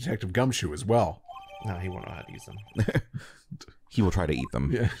these to Detective Gumshoe as well? no, he won't know how to use them. He will try to eat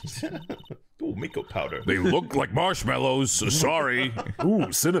them. Yeah. Ooh, Miko powder. They look like marshmallows. Sorry.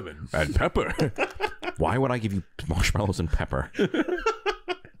 Ooh, cinnamon. And pepper. Why would I give you marshmallows and pepper?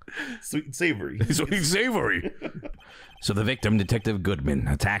 Sweet and savory. Sweet savory. So the victim, Detective Goodman,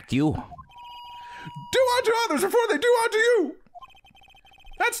 attacked you? Do unto others before they do unto you.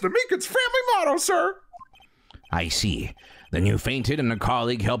 That's the Meekins family motto, sir. I see. Then you fainted and a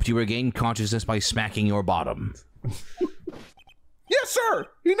colleague helped you regain consciousness by smacking your bottom. Yes, sir.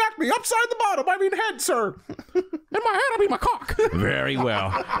 He knocked me upside the bottom. I mean head, sir. In my head, I mean my cock. Very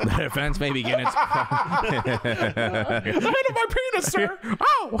well. The defense may begin its... The head of my penis, sir.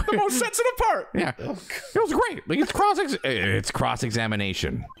 Oh! The most sensitive part. Yeah. It was great. Like, it's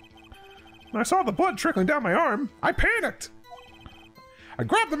cross-examination. When I saw the blood trickling down my arm, I panicked. I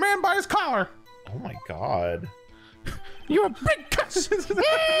grabbed the man by his collar. Oh my god. You're a big cuss. Just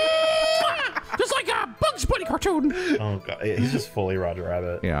like a Bugs Bunny cartoon. Oh god. He's just fully Roger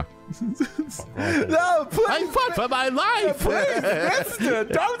Rabbit. Yeah. No, please. I fought for my life. Please, mister,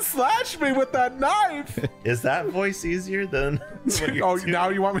 don't slash me with that knife. Is that voice easier than Oh, now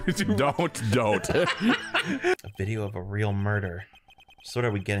you want me to do... Don't. a video of a real murder? So what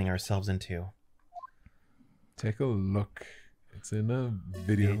are we getting ourselves into? Take a look. It's in a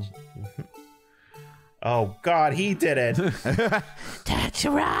video. Oh god, he did it. That's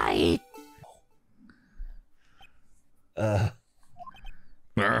right. Well,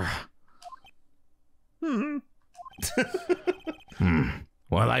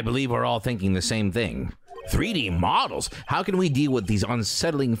 I believe we're all thinking the same thing. 3D models? How can we deal with these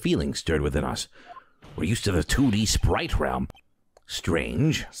unsettling feelings stirred within us? We're used to the 2D sprite realm.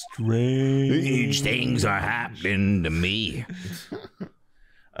 Strange things are happening to me.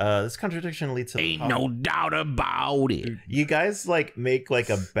 This contradiction leads to the Ain't no doubt about it. You guys like make like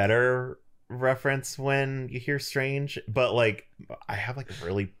a better reference when you hear strange, but like I have like a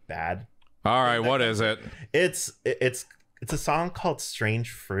really bad. All right, what is it? It's a song called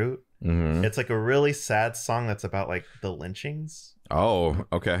Strange Fruit. Mm-hmm. It's like a really sad song that's about like the lynchings. Oh,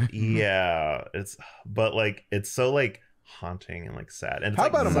 okay. Yeah, but like it's so like haunting and like sad, and it's How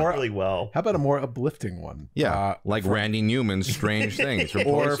like about a sung more- really well. How about a more uplifting one? Yeah, like Randy Newman's Strange Things from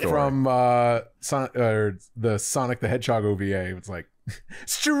Toy Or Story. from the Sonic the Hedgehog OVA. It's like,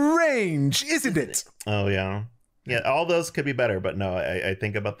 strange, isn't it? Oh yeah, all those could be better, but no, I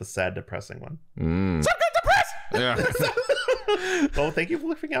think about the sad, depressing one. Mm. So good depressed. Yeah. Well, thank you for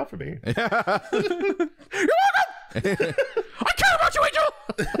looking out for me. You're welcome. I care about you,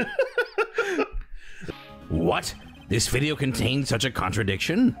 Angel! What? This video contains such a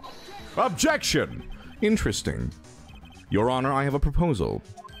contradiction? Objection! Interesting. Your Honor, I have a proposal.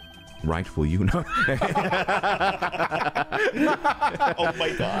 Right, will you not? Oh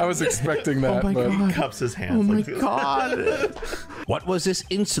my god. I was expecting that. my but God. He cups his hands. Oh my like this. god! What was this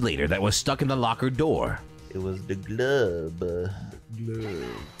insulator that was stuck in the locker door? It was the glove.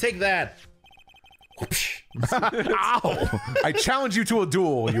 Take that. Ow! I challenge you to a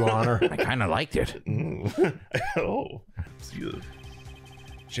duel, Your Honor. I kind of liked it. Oh.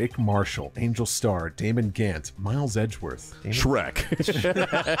 Jake Marshall, Angel Starr, Damon Gant, Miles Edgeworth. Shrek.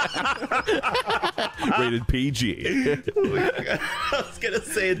 Rated PG. I was gonna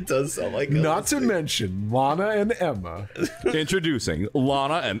say it does sound like Not to mention Lana and Emma. Introducing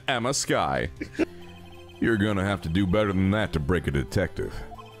Lana and Emma Sky. You're gonna have to do better than that to break a detective.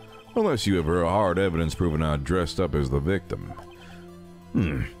 Unless you have hard evidence proving I dressed up as the victim.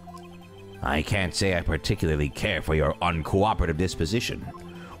 I can't say I particularly care for your uncooperative disposition.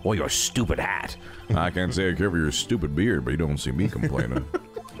 Or your stupid hat. I can't say I care for your stupid beard, but you don't see me complaining.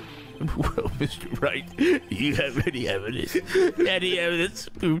 Well, Mr. Wright, do you have any evidence? Any evidence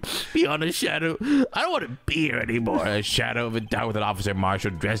beyond a shadow? I don't want to be here anymore. A shadow of a doubt with an Officer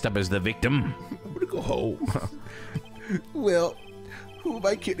Marshall dressed up as the victim. I'm gonna go home. Well, who am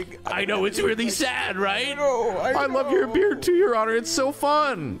I kidding? I know it's really sad, right? I love your beard too, Your Honor. It's so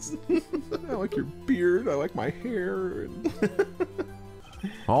fun. I like your beard. I like my hair.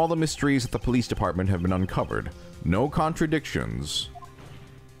 All the mysteries at the police department have been uncovered. No contradictions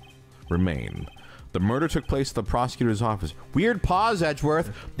remain. The murder took place at the prosecutor's office. Weird pause,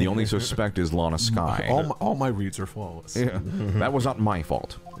 Edgeworth. The only suspect is Lana Sky. All my reads are flawless. Yeah, that was not my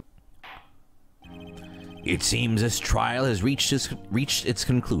fault. It seems this trial has reached its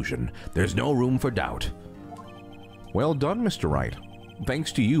conclusion. There's no room for doubt. Well done, Mr. Wright.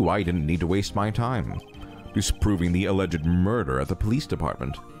 Thanks to you, I didn't need to waste my time disproving the alleged murder at the police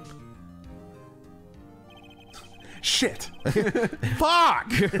department. Shit.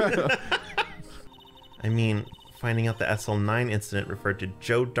 Fuck! I mean, finding out the SL9 incident referred to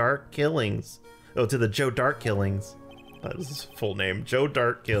Joe Dark Killings. Oh, to the Joe Dark Killings. That was his full name, Joe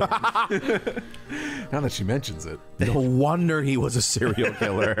Dark Killings. Now that she mentions it. No wonder he was a serial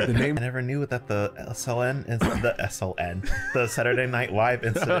killer. The name. I never knew that the the Saturday Night Live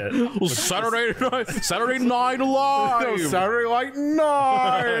incident. Saturday Night Live. No, Saturday Night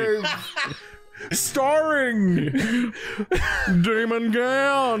Live. Starring Damon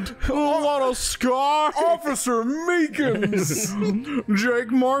Gant, what a scar! Officer Meekins,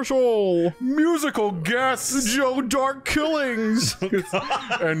 Jake Marshall, musical guests, Joe Dark Killings.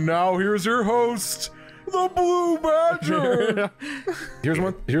 and now here's your host, the Blue Badger.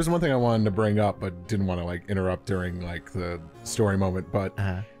 Here's one thing I wanted to bring up, but didn't want to like interrupt during like the story moment. But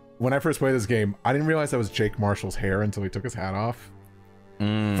when I first played this game, I didn't realize that was Jake Marshall's hair until he took his hat off.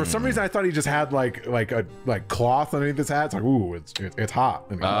 For some reason, I thought he just had like cloth underneath his hat. It's like, ooh, it's hot.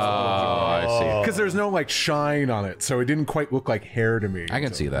 Oh, I see. Because there's no like shine on it, so it didn't quite look like hair to me. I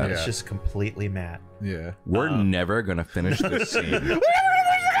can see that. It's just completely matte. Yeah. We're never gonna finish this scene.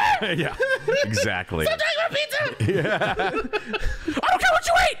 Yeah, exactly. Yeah. I don't care what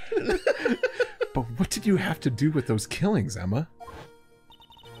you eat. But what did you have to do with those killings, Emma?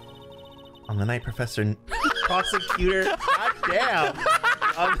 On the night Professor Prosecutor. God damn.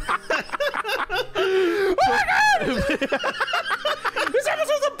 Oh my god! This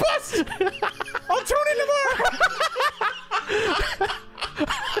episode's a bust. I'll tune in tomorrow.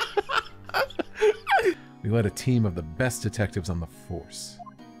 We led a team of the best detectives on the force.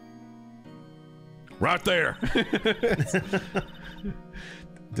 Right there.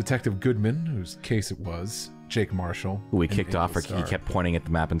 Detective Goodman, whose case it was, Jake Marshall. We kicked off, or he kept pointing at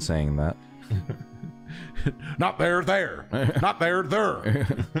the map and saying that. Not there, there. Not there, there.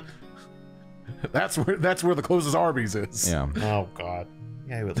 That's where the closest Arby's is. Yeah. Oh god.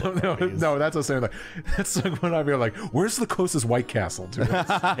 Yeah, I would love No, that's the same thing. That's like when I'd be like, "Where's the closest White Castle to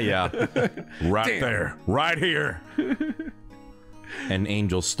us?" Yeah. Right there. Right here. And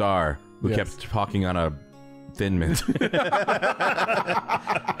Angel Star, who Yes. kept talking on a Thin Mint.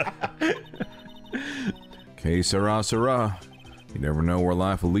 Que sera, sera. You never know where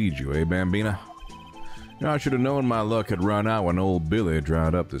life will lead you, eh, Bambina? You know, I should have known my luck had run out when old Billy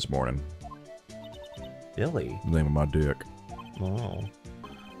dried up this morning. Billy. The name of my dick. Oh.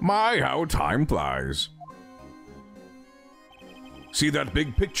 My, how time flies. See that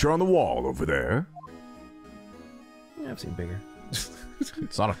big picture on the wall over there? Yeah, I've seen bigger.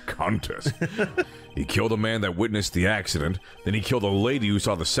 It's not a contest. He killed a man that witnessed the accident, then he killed a lady who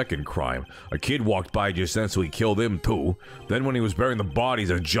saw the second crime. A kid walked by just then, so he killed him too. Then when he was burying the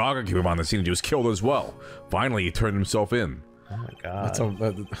bodies, a jogger came up on the scene and he was killed as well. Finally, he turned himself in. Oh my god.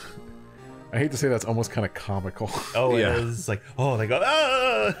 I hate to say that's almost kind of comical. Oh, Yeah. it is like, oh, they go,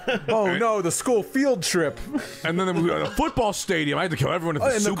 ah! Oh no, the school field trip. And then we were at a football stadium. I had to kill everyone at the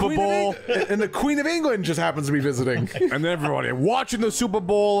And Super Queen Bowl. and the Queen of England just happens to be visiting. And then everybody watching the Super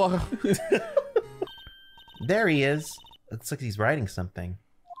Bowl. There he is. Looks like he's writing something.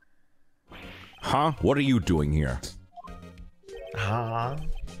 Huh? What are you doing here? Ah.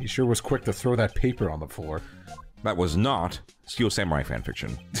 He sure was quick to throw that paper on the floor. That was not Steel Samurai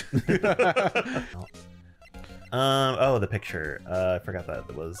fanfiction. Oh, the picture. I forgot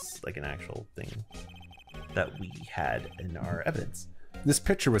that was like an actual thing that we had in our evidence. This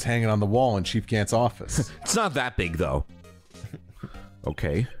picture was hanging on the wall in Chief Gant's office. It's not that big, though.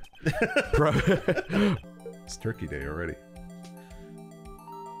 Okay. It's Turkey Day already.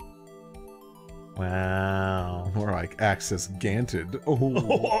 Wow. More like Axis Ganted.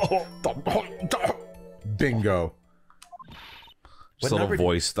 Oh. Bingo. Just a little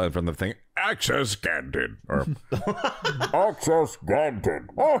voice from the thing. Access granted. Or access granted.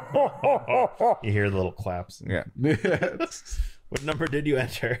 You hear the little claps. Yeah. What number did you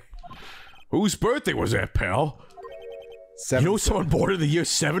enter? Whose birthday was that, pal? You know someone born in the year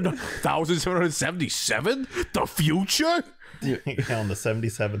 7,777? The future? On the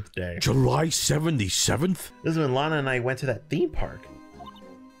 77th day. July 77th? This is when Lana and I went to that theme park.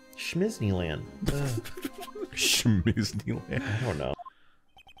 Schmizneyland. Schmizneyland. I don't know.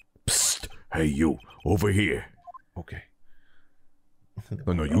 Psst. Hey, you. Over here. Okay.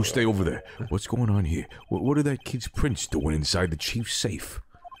 No, you stay over there. What's going on here? What are that kid's prints doing inside the chief's safe?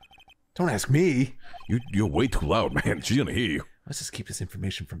 Don't ask me. You're way too loud, man. She's gonna hear you. Let's just keep this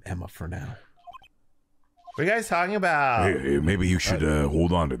information from Emma for now. What are you guys talking about? Hey, maybe you should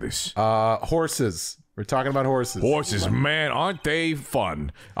hold on to this. Horses. We're talking about horses. Horses, man, aren't they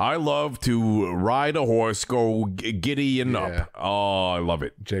fun? I love to ride a horse, go giddy and Yeah. up. Oh, I love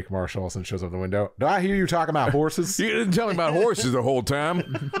it. Jake Marshall also shows up the window. Do I hear you talking about horses? You didn't tell me about horses the whole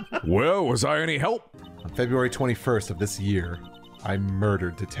time. Well, was I any help? On February 21st of this year, I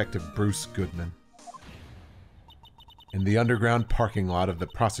murdered Detective Bruce Goodman. In the underground parking lot of the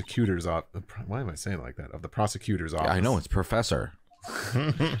prosecutor's office. Why am I saying it like that? Of the prosecutor's office. I know, it's Professor.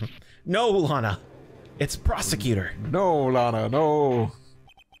 No, Lana. It's prosecutor. No, Lana, no.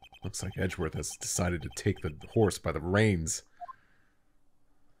 Looks like Edgeworth has decided to take the horse by the reins.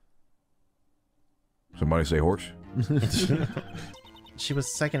 Somebody say horse? She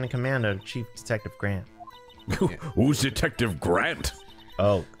was second in command of Chief Detective Grant. Who's Detective Grant?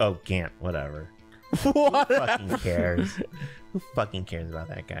 Oh, Gant, whatever. What? Who fucking cares? Who fucking cares about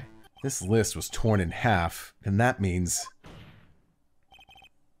that guy? This list was torn in half, and that means...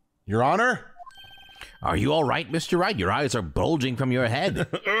 Your Honor? Are you all right, Mr. Wright? Your eyes are bulging from your head.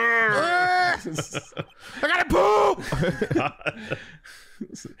 I gotta poop!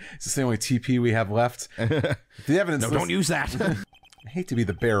 Is this the only TP we have left? The evidence No, list... don't use that. I hate to be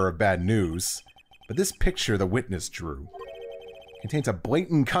the bearer of bad news, but this picture the witness drew contains a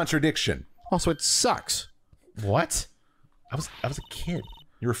blatant contradiction. Also, it sucks. What? I was a kid.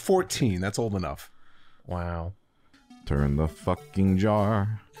 You were 14, that's old enough. Wow. Turn the fucking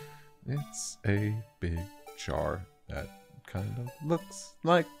jar. It's a big jar that kind of looks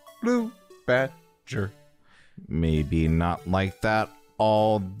like Blue Badger. Maybe not like that,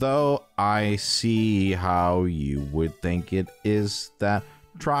 although I see how you would think it is that.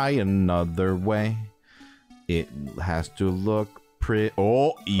 Try another way. It has to look pretty.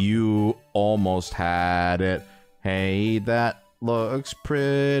 Oh, you almost had it. Hey, that looks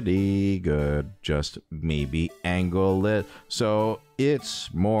pretty good. Just maybe angle it so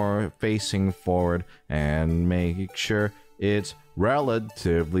it's more facing forward and make sure it's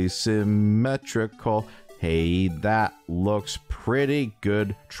relatively symmetrical. Hey, that looks pretty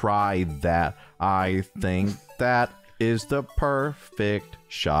good. Try that. I think that is the perfect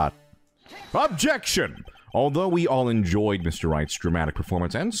shot. Objection! Although we all enjoyed Mr. Wright's dramatic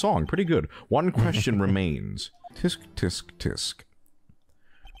performance and song pretty good, one question remains. Tisk, tisk, tisk.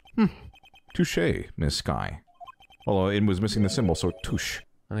 Touche, Miss Sky. Although it was missing the symbol, so touche.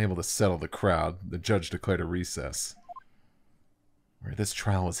 Unable to settle the crowd, the judge declared a recess. Where this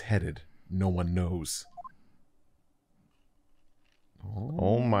trial is headed, no one knows.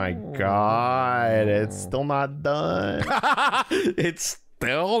 Oh my god, it's still not done. It's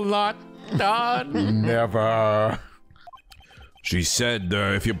still not done. Never. She said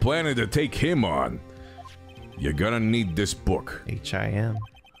if you're planning to take him on, you're gonna need this book. HIM.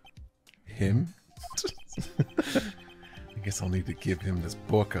 Him? I guess I'll need to give him this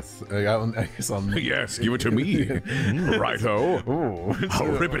book. I guess I'll need... Yes, give it to me. Righto. Oh, I'll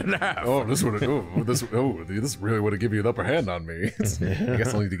rip it in half. this really would have given you the upper hand on me. I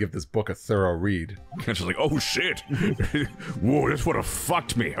guess I'll need to give this book a thorough read. And she's like, oh shit. Whoa, this would have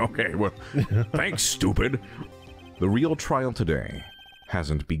fucked me. Okay, well, thanks, stupid. The real trial today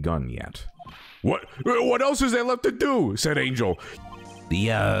hasn't begun yet. What else is there left to do? Said Angel.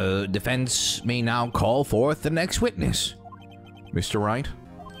 The defense may now call forth the next witness. Mr. Wright,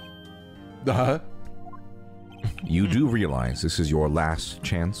 Uh-huh. you do realize this is your last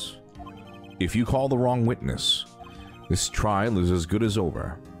chance? If you call the wrong witness, this trial is as good as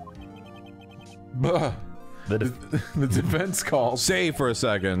over. The defense calls. Say for a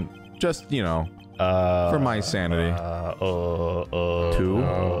second, just, you know, for my sanity. Two?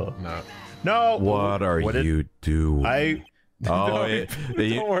 No. No. What are you doing? Oh,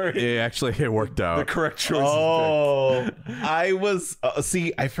 don't worry. Actually, it worked out. The correct choice I was...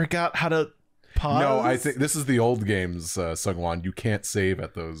 see, I forgot how to pause. No, I think this is the old games, Sungwon. You can't save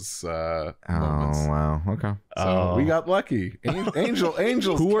at those moments. Oh, wow. Okay. So we got lucky. Angels.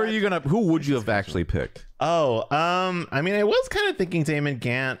 Who would you have actually picked? I mean, I was kind of thinking Damon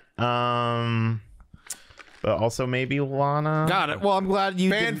Gant, but also maybe Lana. Got it. Well, I'm glad you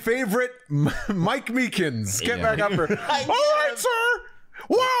Fan favorite, Mike Meekins. Get back up here. All right, sir.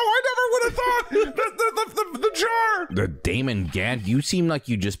 Wow, I never would have thought the jar. The Damon Gant? You seem like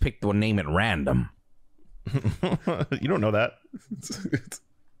you just picked one name at random. You don't know that.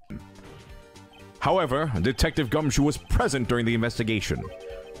 However, Detective Gumshoe was present during the investigation.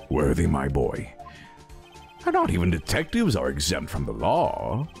 Worthy, my boy. Not even detectives are exempt from the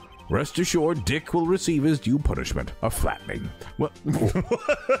law. Rest assured, Dick will receive his due punishment, a flattening. What?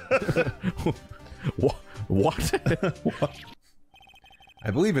 What?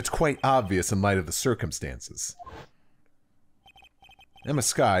 I believe it's quite obvious in light of the circumstances. Emma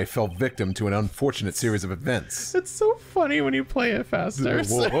Sky fell victim to an unfortunate series of events. It's so funny when you play it faster.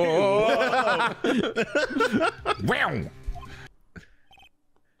 Wow.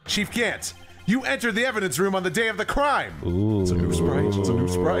 Chief Gant, you entered the evidence room on the day of the crime. Ooh. It's a new sprite. It's a new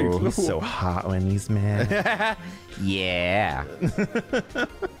sprite. He's so hot when he's mad. Yeah.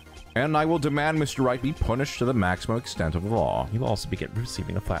 And I will demand Mr. Wright be punished to the maximum extent of the law. You will also be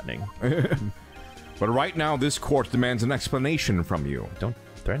receiving a flattening. But right now, this court demands an explanation from you. Don't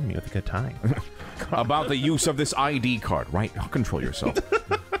threaten me with a good time. About the use of this ID card, right? Control yourself.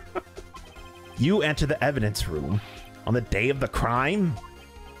 You entered the evidence room on the day of the crime?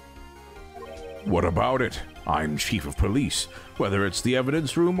 What about it? I'm chief of police, whether it's the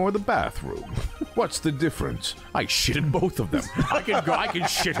evidence room or the bathroom. What's the difference? I shit in both of them. I can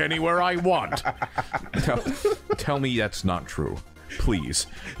shit anywhere I want. Tell me that's not true. Please.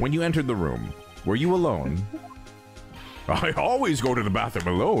 When you entered the room, were you alone? I always go to the bathroom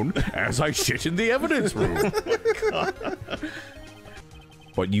alone, as I shit in the evidence room.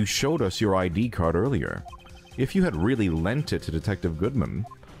 But you showed us your ID card earlier. If you had really lent it to Detective Goodman,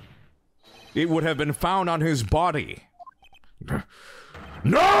 It would have been found on his body.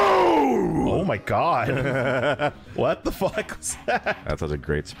 No! Oh my god. What the fuck was that? that's such a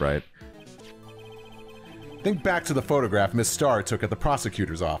great sprite. Think back to the photograph Miss Starr took at the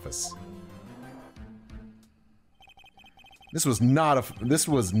prosecutor's office. This was not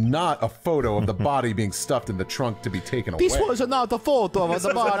a photo of the body being stuffed in the trunk to be taken away. This was not a photo of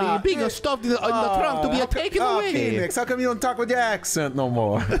the body being stuffed in the trunk to be taken away. Phoenix, how come you don't talk with your accent no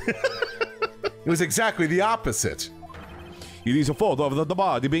more? It was exactly the opposite. It is a photo of the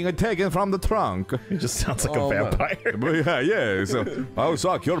body being taken from the trunk. It just sounds like a vampire. Yes. I'll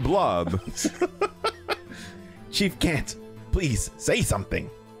suck your blood. Chief Kent, please say something.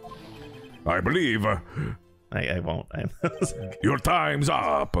 I believe I won't. your time's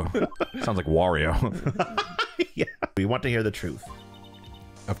up. Sounds like Wario. Yeah. We want to hear the truth.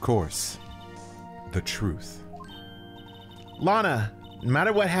 Of course. The truth. Lana, no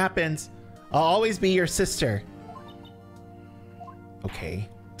matter what happens, I'll always be your sister. Okay.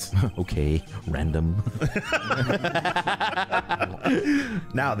 Okay, random.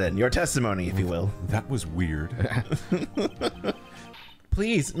 Now then, your testimony, if you will. That was weird.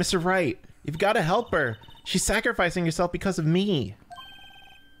 Please, Mr. Wright, you've got to help her. She's sacrificing herself because of me.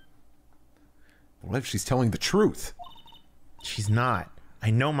 What if she's telling the truth? She's not. I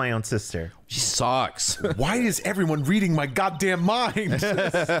know my own sister. She sucks. Why is everyone reading my goddamn mind?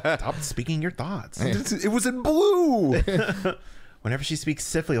 Stop speaking your thoughts. It was in blue. Whenever she speaks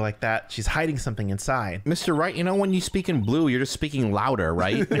stiffly like that, she's hiding something inside. Mr. Wright, you know when you speak in blue, you're just speaking louder,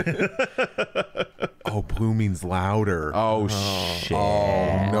 right? Oh, blue means louder. Oh, shit.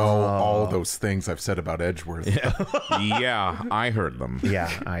 Oh, no. All those things I've said about Edgeworth. Yeah, I heard them.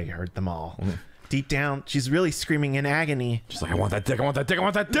 Yeah, I heard them all. Deep down, she's really screaming in agony. She's like, I want that dick, I want that dick, I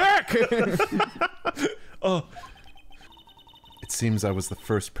want that dick! Oh. It seems I was the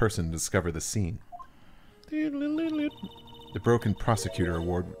first person to discover the scene. The broken prosecutor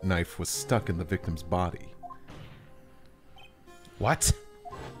award knife was stuck in the victim's body. What?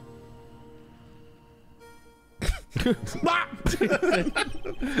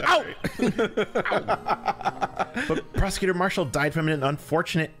 Ow! But Prosecutor Marshall died from an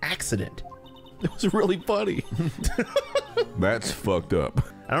unfortunate accident. It was really funny. That's fucked up.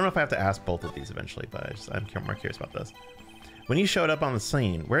 I don't know if I have to ask both of these eventually, but I'm more curious about this. When you showed up on the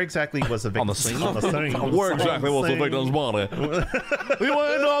scene, where exactly was the victim? On the scene? Where exactly was the victim's body? We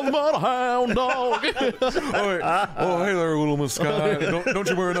went on about a hound dog. Oh, hey there, little Miss Sky. Don't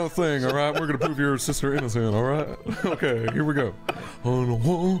you worry no thing, all right? We're going to prove your sister innocent, all right? Okay, here we go. On a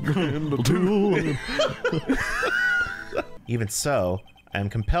one and a two. Even so, I am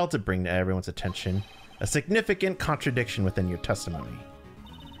compelled to bring to everyone's attention a significant contradiction within your testimony.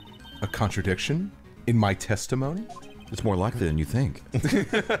 A contradiction? In my testimony? It's more likely than you think.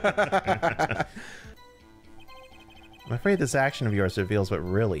 I'm afraid this action of yours reveals what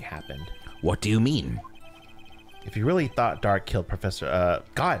really happened. What do you mean? If you really thought Dark killed Professor,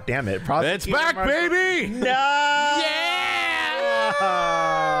 God damn it, It's back, baby! No! Yeah!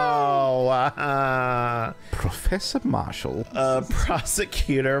 Oh, Professor Marshall.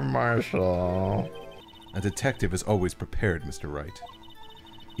 Prosecutor Marshall. A detective is always prepared, Mr. Wright.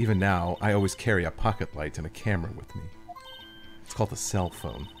 Even now, I always carry a pocket light and a camera with me. It's called a cell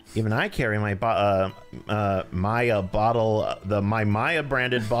phone. Even I carry my Maya bottle, my Maya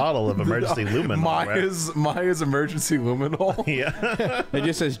branded bottle of emergency luminol. Maya's emergency luminol. Yeah. It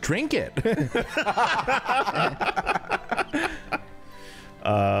just says drink it.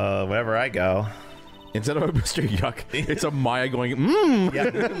 Wherever I go. Instead of a Mr. Yuck, it's a Maya going, mmm,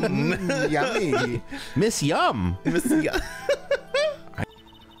 Yeah. Yummy. Miss Yum.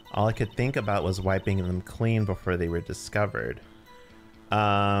 All I could think about was wiping them clean before they were discovered.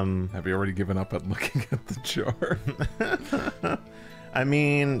 Have you already given up at looking at the jar? I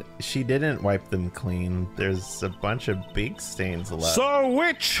mean, she didn't wipe them clean. There's a bunch of big stains left. So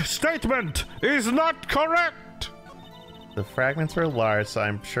which statement is not correct? The fragments were large, so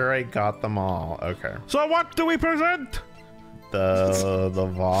I'm sure I got them all. Okay. So what do we present? The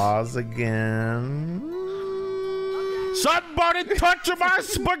vase again. Somebody touch my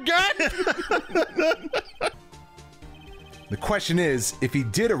spaghetti! The question is, if he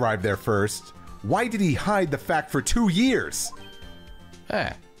did arrive there first, Why did he hide the fact for 2 years?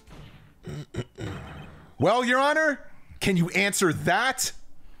 Eh. Well, Your Honor, can you answer that?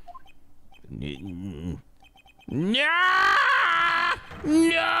 No!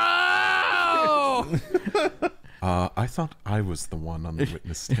 No! I thought I was the one on the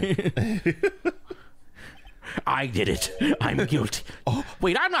witness stand. I did it. I'm guilty. Oh,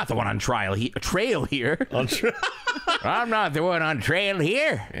 wait, I'm not the one on trail here. I'm not the one on trail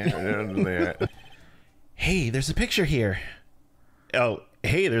here. Hey, there's a picture here. Oh,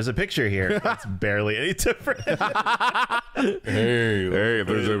 hey, there's a picture here. That's barely any different. Hey,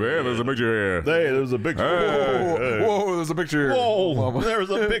 there's a picture here. Hey, there's a picture. Whoa, there's a picture. Whoa, there's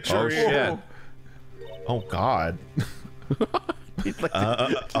a picture Oh, here. shit. Oh, God.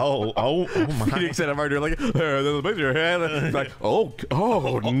 Oh my. Phoenix and Marty are like, there's a picture. It's like, oh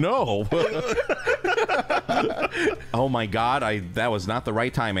no. Oh my God, that was not the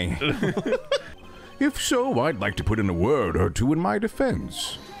right timing. If so, I'd like to put in a word or two in my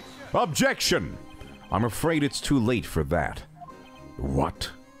defense. Objection! I'm afraid it's too late for that. What?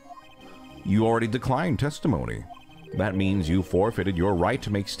 You already declined testimony. That means you forfeited your right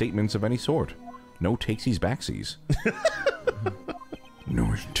to make statements of any sort. No takesies backsies. No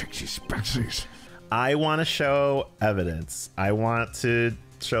takesies backsies. I want to show evidence. I want to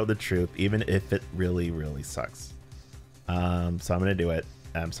show the truth, even if it really, really sucks. So I'm going to do it.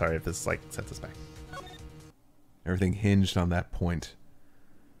 I'm sorry if this sets us back. Everything hinged on that point.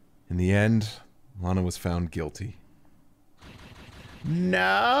 In the end, Lana was found guilty.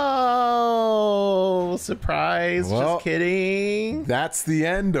 No! Surprise! Well, just kidding. That's the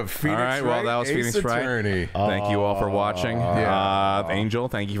end of Phoenix All right, well, Wright, that was Ace Phoenix Wright. Attorney. Thank you all for watching. Yeah. Angel,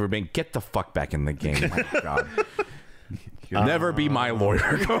 thank you for being... Get the fuck back in the game. My God. You'll never be my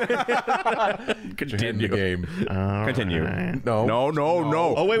lawyer. Continue. The game. Continue. No.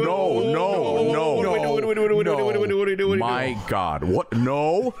 No. Oh, wait, No. My God. What?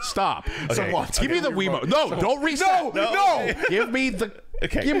 No. Stop. Give me the Wiimote. No, don't reset. No. Give me the...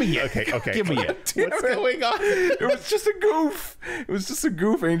 Okay. Give me it. Okay. Give me it. What's going on? It was just a goof. It was just a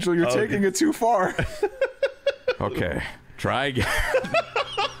goof, Angel. You're taking it too far. Okay. Try again.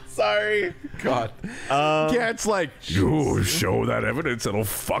 Sorry. God. Yeah, it's like, You show that evidence, it'll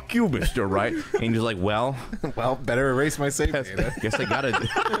fuck you, Mr. Wright. Angel's like, well, Well, better erase my save data. guess I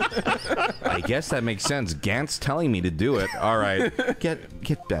gotta. I guess that makes sense. Gant's telling me to do it. All right,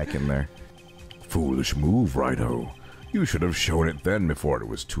 get back in there. Foolish move, Righto. You should have shown it then before it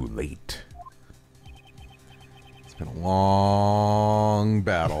was too late. It's been a long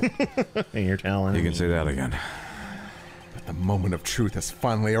battle. And you're telling You me. can say that again. The moment of truth has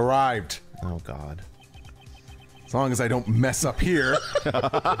finally arrived. Oh, God. As long as I don't mess up here,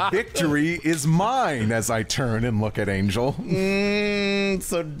 victory is mine as I turn and look at Angel.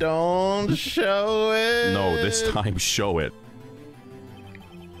 So don't show it. No, this time show it.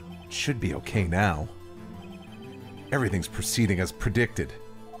 Should be okay now. Everything's proceeding as predicted.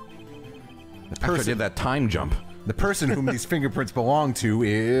 After I did that time jump. The person whom these fingerprints belong to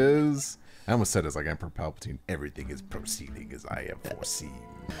is... I almost said it's like Emperor Palpatine. Everything is proceeding as I have foreseen.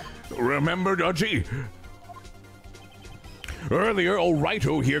 Remember, Dodgy? Earlier, old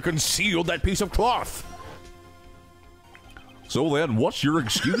Righto here concealed that piece of cloth. So then, what's your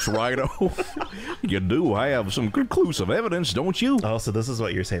excuse, Righto? You do have some conclusive evidence, don't you? Oh, so this is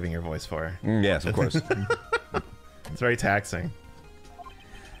what you're saving your voice for. Yes, of course. It's very taxing.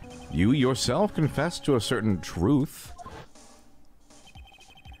 You yourself confessed to a certain truth.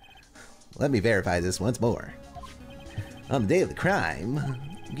 Let me verify this once more. On the day of the crime,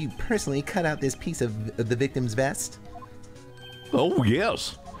 you personally cut out this piece of the victim's vest? Oh,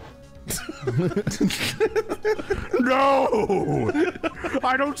 yes. No!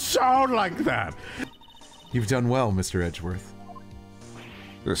 I don't sound like that. You've done well, Mr. Edgeworth.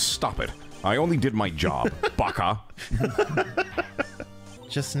 Stop it. I only did my job, baka.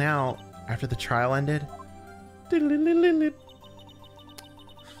 Just now, after the trial ended.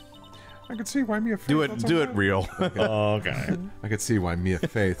 I could see why Mia Fey Do thought so it highly- real. Okay. I could see why Mia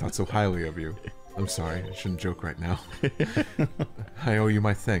Fey thought so highly of you. I'm sorry, I shouldn't joke right now. I owe you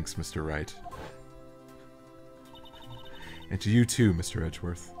my thanks, Mr. Wright. And to you too, Mr.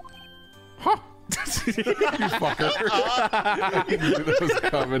 Edgeworth. Huh. You fucker. You knew that was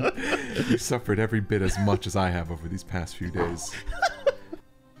coming. You suffered every bit as much as I have over these past few days.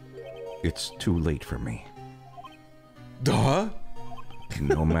 It's too late for me. Duh?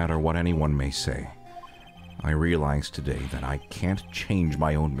 No matter what anyone may say, I realize today that I can't change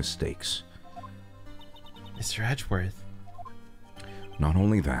my own mistakes. Mr. Edgeworth. Not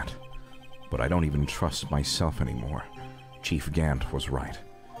only that, but I don't even trust myself anymore. Chief Gant was right.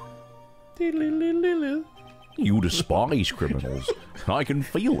 You despise criminals. I can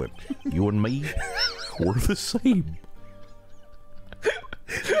feel it. You and me, we're the same.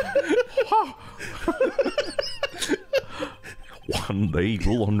 One day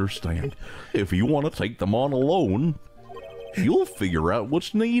you'll understand. If you want to take them on alone, you'll figure out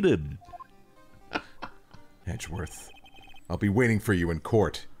what's needed. Edgeworth, I'll be waiting for you in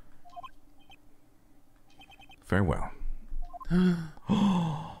court. Farewell.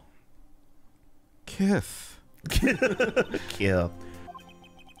 Kith. Kill.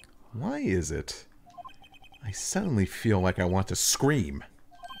 Why is it? I suddenly feel like I want to scream.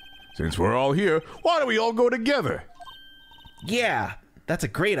 Since we're all here, why don't we all go together? Yeah, that's a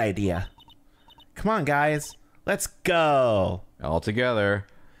great idea. Come on, guys. Let's go. All together.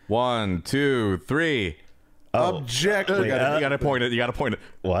 1, 2, 3. Object. You gotta point it. You gotta point it.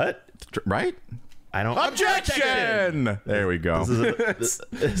 What? Right? I don't. Objection! There we go.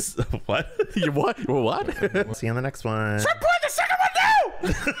 What? You what? What? See you on the next one. Put the second one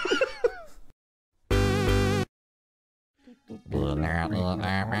down!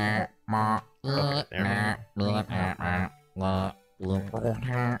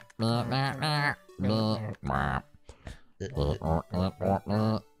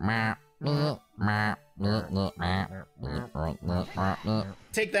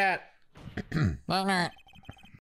 Take that.